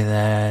say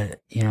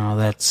that,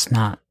 that's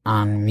not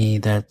on me,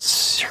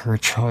 that's her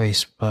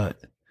choice.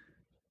 But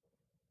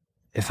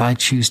if I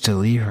choose to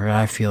leave her,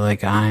 I feel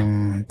like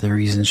I'm the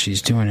reason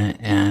she's doing it.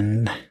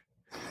 And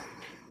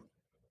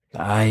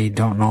I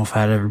don't know if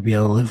I'd ever be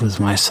able to live with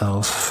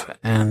myself.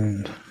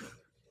 And,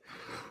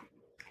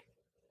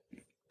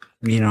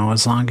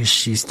 as long as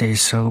she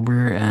stays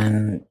sober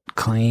and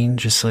clean,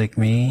 just like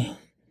me,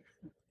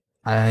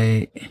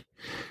 I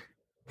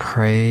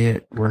pray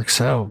it works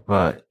out.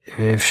 But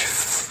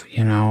if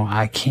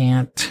I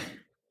can't,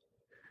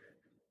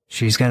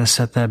 she's got to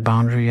set that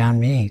boundary on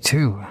me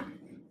too.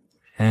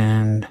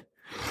 And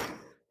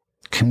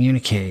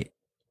communicate.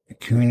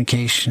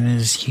 Communication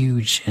is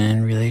huge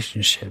in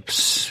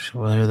relationships,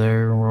 whether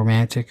they're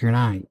romantic or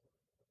not.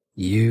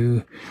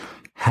 You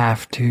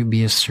have to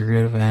be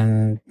assertive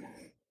and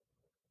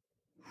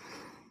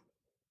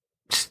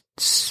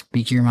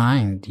speak your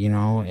mind.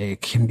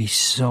 It can be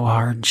so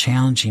hard and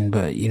challenging,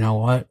 but you know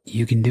what?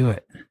 You can do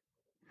it.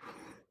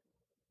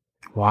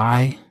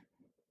 Why?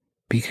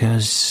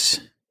 Because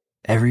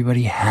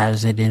everybody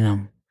has it in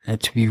them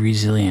to be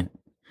resilient.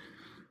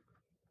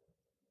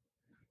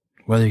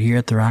 Whether you're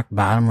at the rock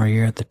bottom or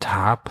you're at the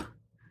top,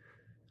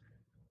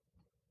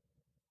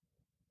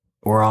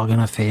 we're all going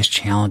to face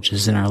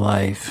challenges in our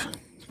life.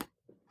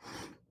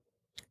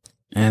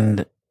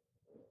 And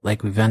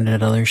like we've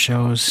ended other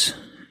shows,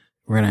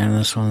 we're going to end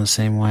this one the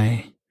same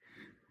way.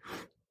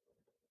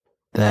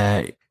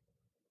 That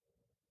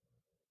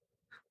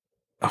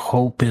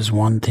hope is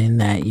one thing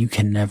that you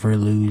can never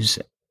lose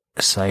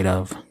sight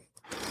of.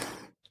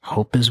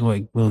 Hope is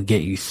what will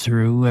get you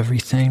through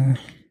everything.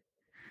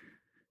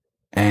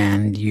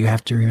 And you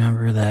have to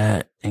remember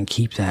that and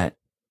keep that.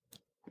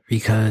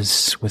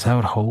 Because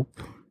without hope,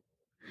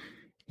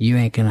 you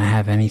ain't going to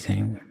have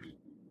anything.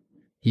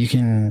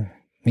 You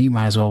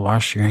might as well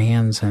wash your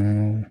hands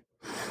and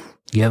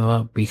give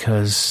up,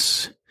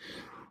 because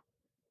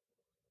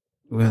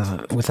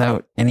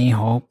without any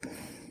hope,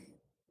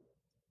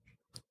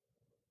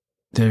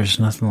 there's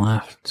nothing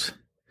left.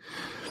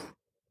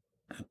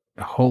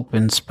 Hope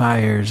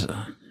inspires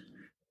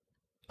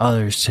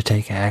others to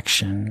take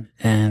action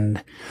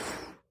and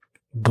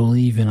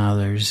believe in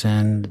others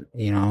and,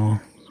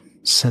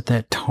 set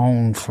that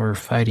tone for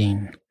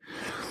fighting.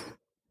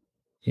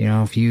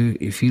 If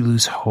you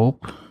lose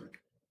hope,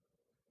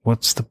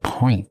 what's the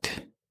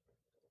point?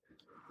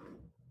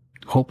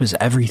 Hope is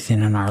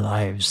everything in our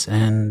lives.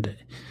 And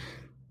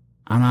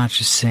I'm not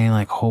just saying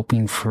like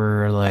hoping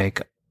for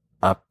like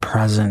a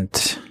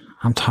present.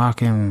 I'm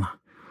talking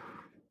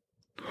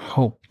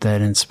hope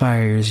that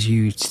inspires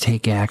you to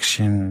take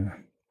action,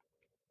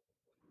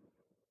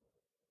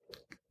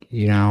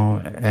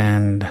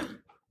 and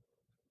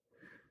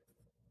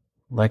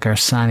like our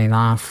signing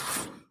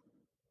off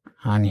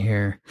on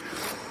here,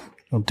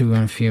 we'll do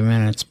in a few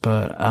minutes.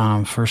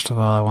 But first of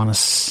all, I want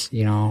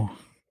to,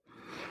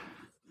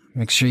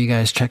 make sure you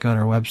guys check out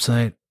our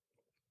website,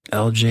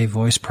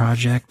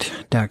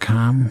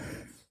 ljvoiceproject.com.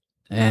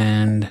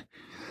 And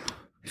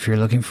if you're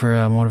looking for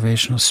a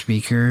motivational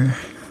speaker,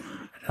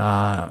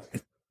 I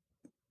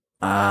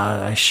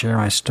share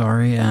my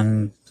story,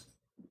 and,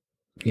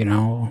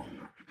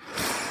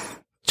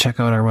 check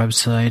out our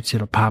website.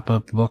 It'll pop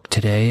up book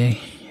today.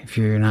 If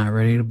you're not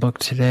ready to book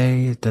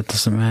today, that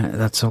doesn't matter.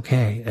 That's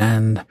okay.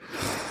 And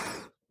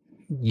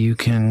you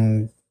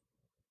can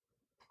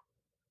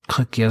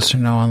click yes or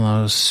no on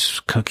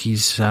those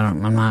cookies.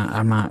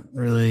 I'm not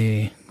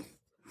really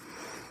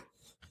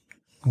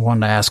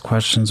one to ask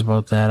questions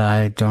about that.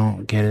 I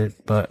don't get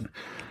it, but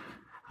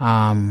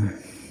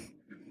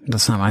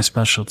that's not my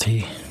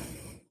specialty.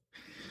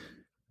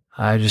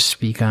 I just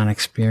speak on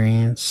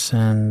experience,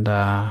 and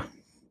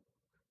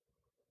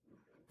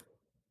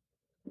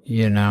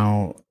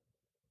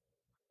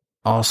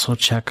also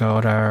check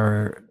out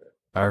our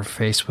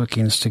Facebook,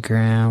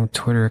 Instagram,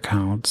 Twitter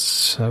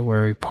accounts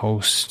where we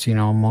post,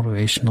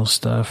 motivational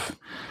stuff.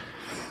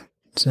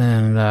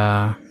 And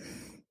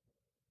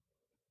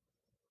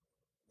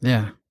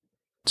yeah,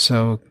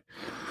 so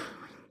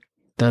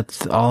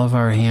that's all of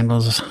our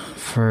handles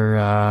for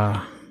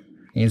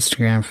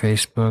Instagram,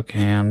 Facebook,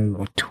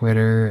 and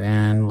Twitter,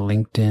 and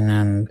LinkedIn,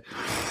 and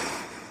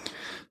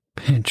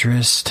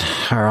Pinterest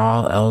are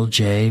all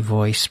LJ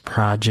Voice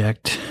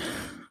Project.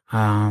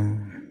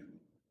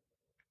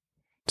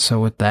 So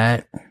with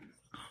that,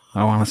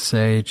 I want to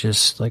say,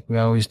 just like we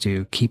always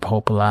do, keep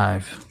hope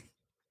alive.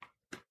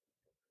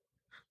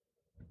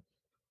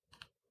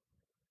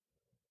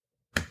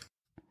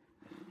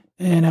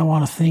 And I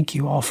want to thank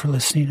you all for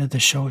listening to the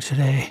show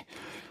today.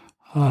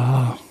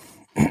 I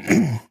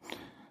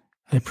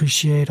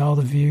appreciate all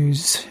the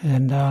views,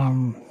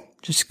 and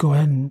just go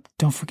ahead and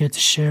don't forget to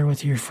share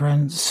with your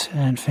friends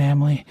and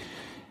family,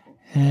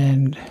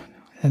 and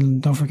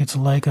don't forget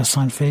to like us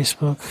on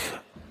Facebook,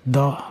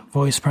 The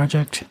Voice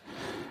Project,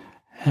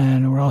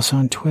 and we're also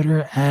on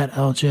Twitter at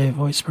LJ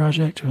Voice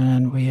Project,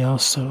 and we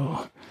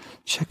also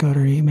check out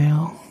our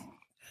email.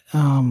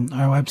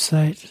 Our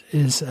website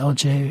is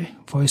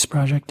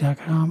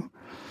ljvoiceproject.com.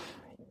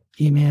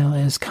 Email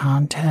is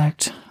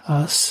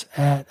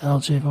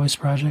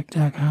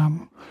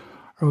contactus@ljvoiceproject.com.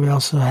 Or we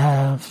also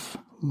have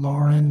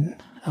Loren,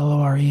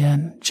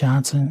 Loren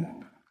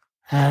Johnson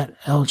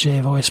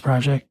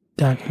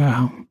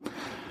 @ljvoiceproject.com.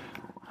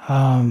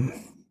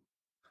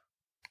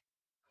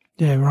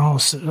 Yeah, we're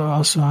also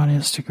on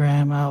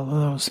Instagram. All of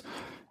those.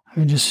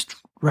 Just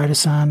write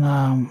us on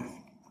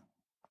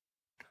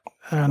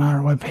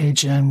our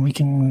webpage, and we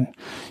can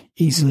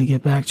easily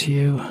get back to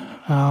you.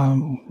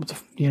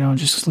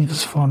 Just leave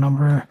us a phone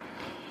number.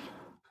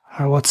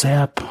 Our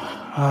WhatsApp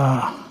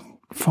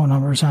phone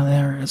numbers on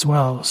there as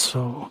well.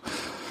 So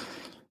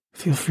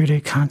feel free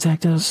to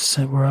contact us.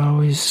 We're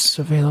always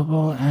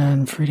available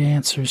and free to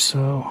answer.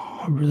 So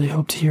I really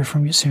hope to hear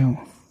from you soon.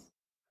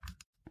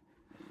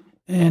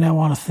 And I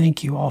want to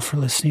thank you all for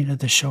listening to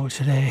the show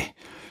today.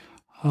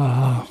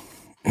 I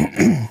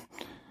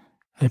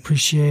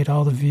appreciate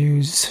all the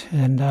views,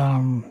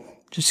 and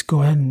just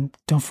go ahead and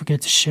don't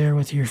forget to share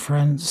with your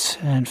friends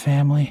and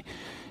family,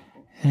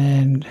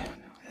 and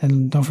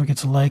don't forget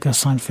to like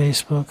us on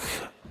Facebook,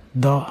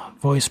 The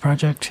Voice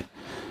Project,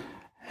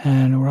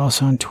 and we're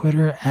also on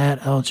Twitter at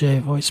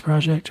LJ Voice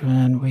Project,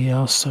 and we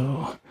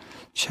also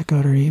check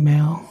out our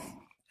email.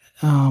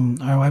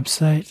 Our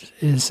website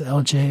is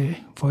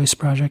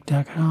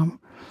ljvoiceproject.com.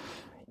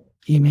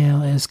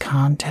 Email is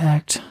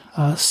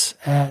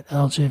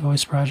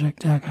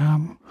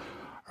contactus@ljvoiceproject.com.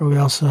 Or we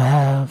also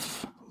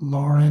have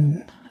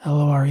Loren,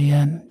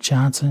 Loren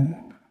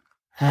Johnson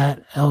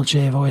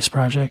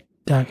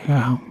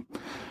 @ljvoiceproject.com.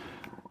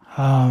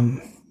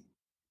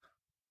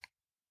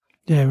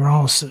 Yeah, we're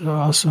also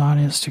on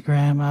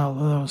Instagram. All of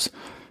those.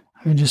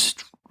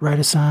 Just write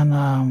us on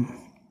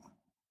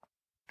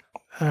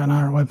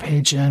our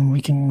webpage, and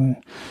we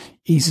can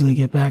easily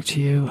get back to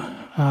you.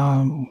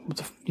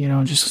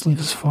 Just leave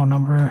us a phone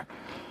number.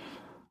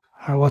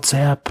 Our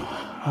WhatsApp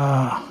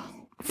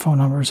phone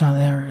numbers on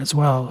there as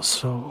well.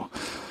 So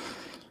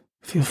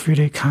feel free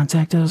to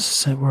contact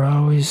us. We're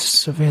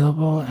always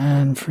available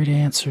and free to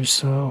answer.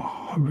 So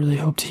I really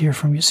hope to hear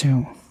from you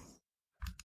soon.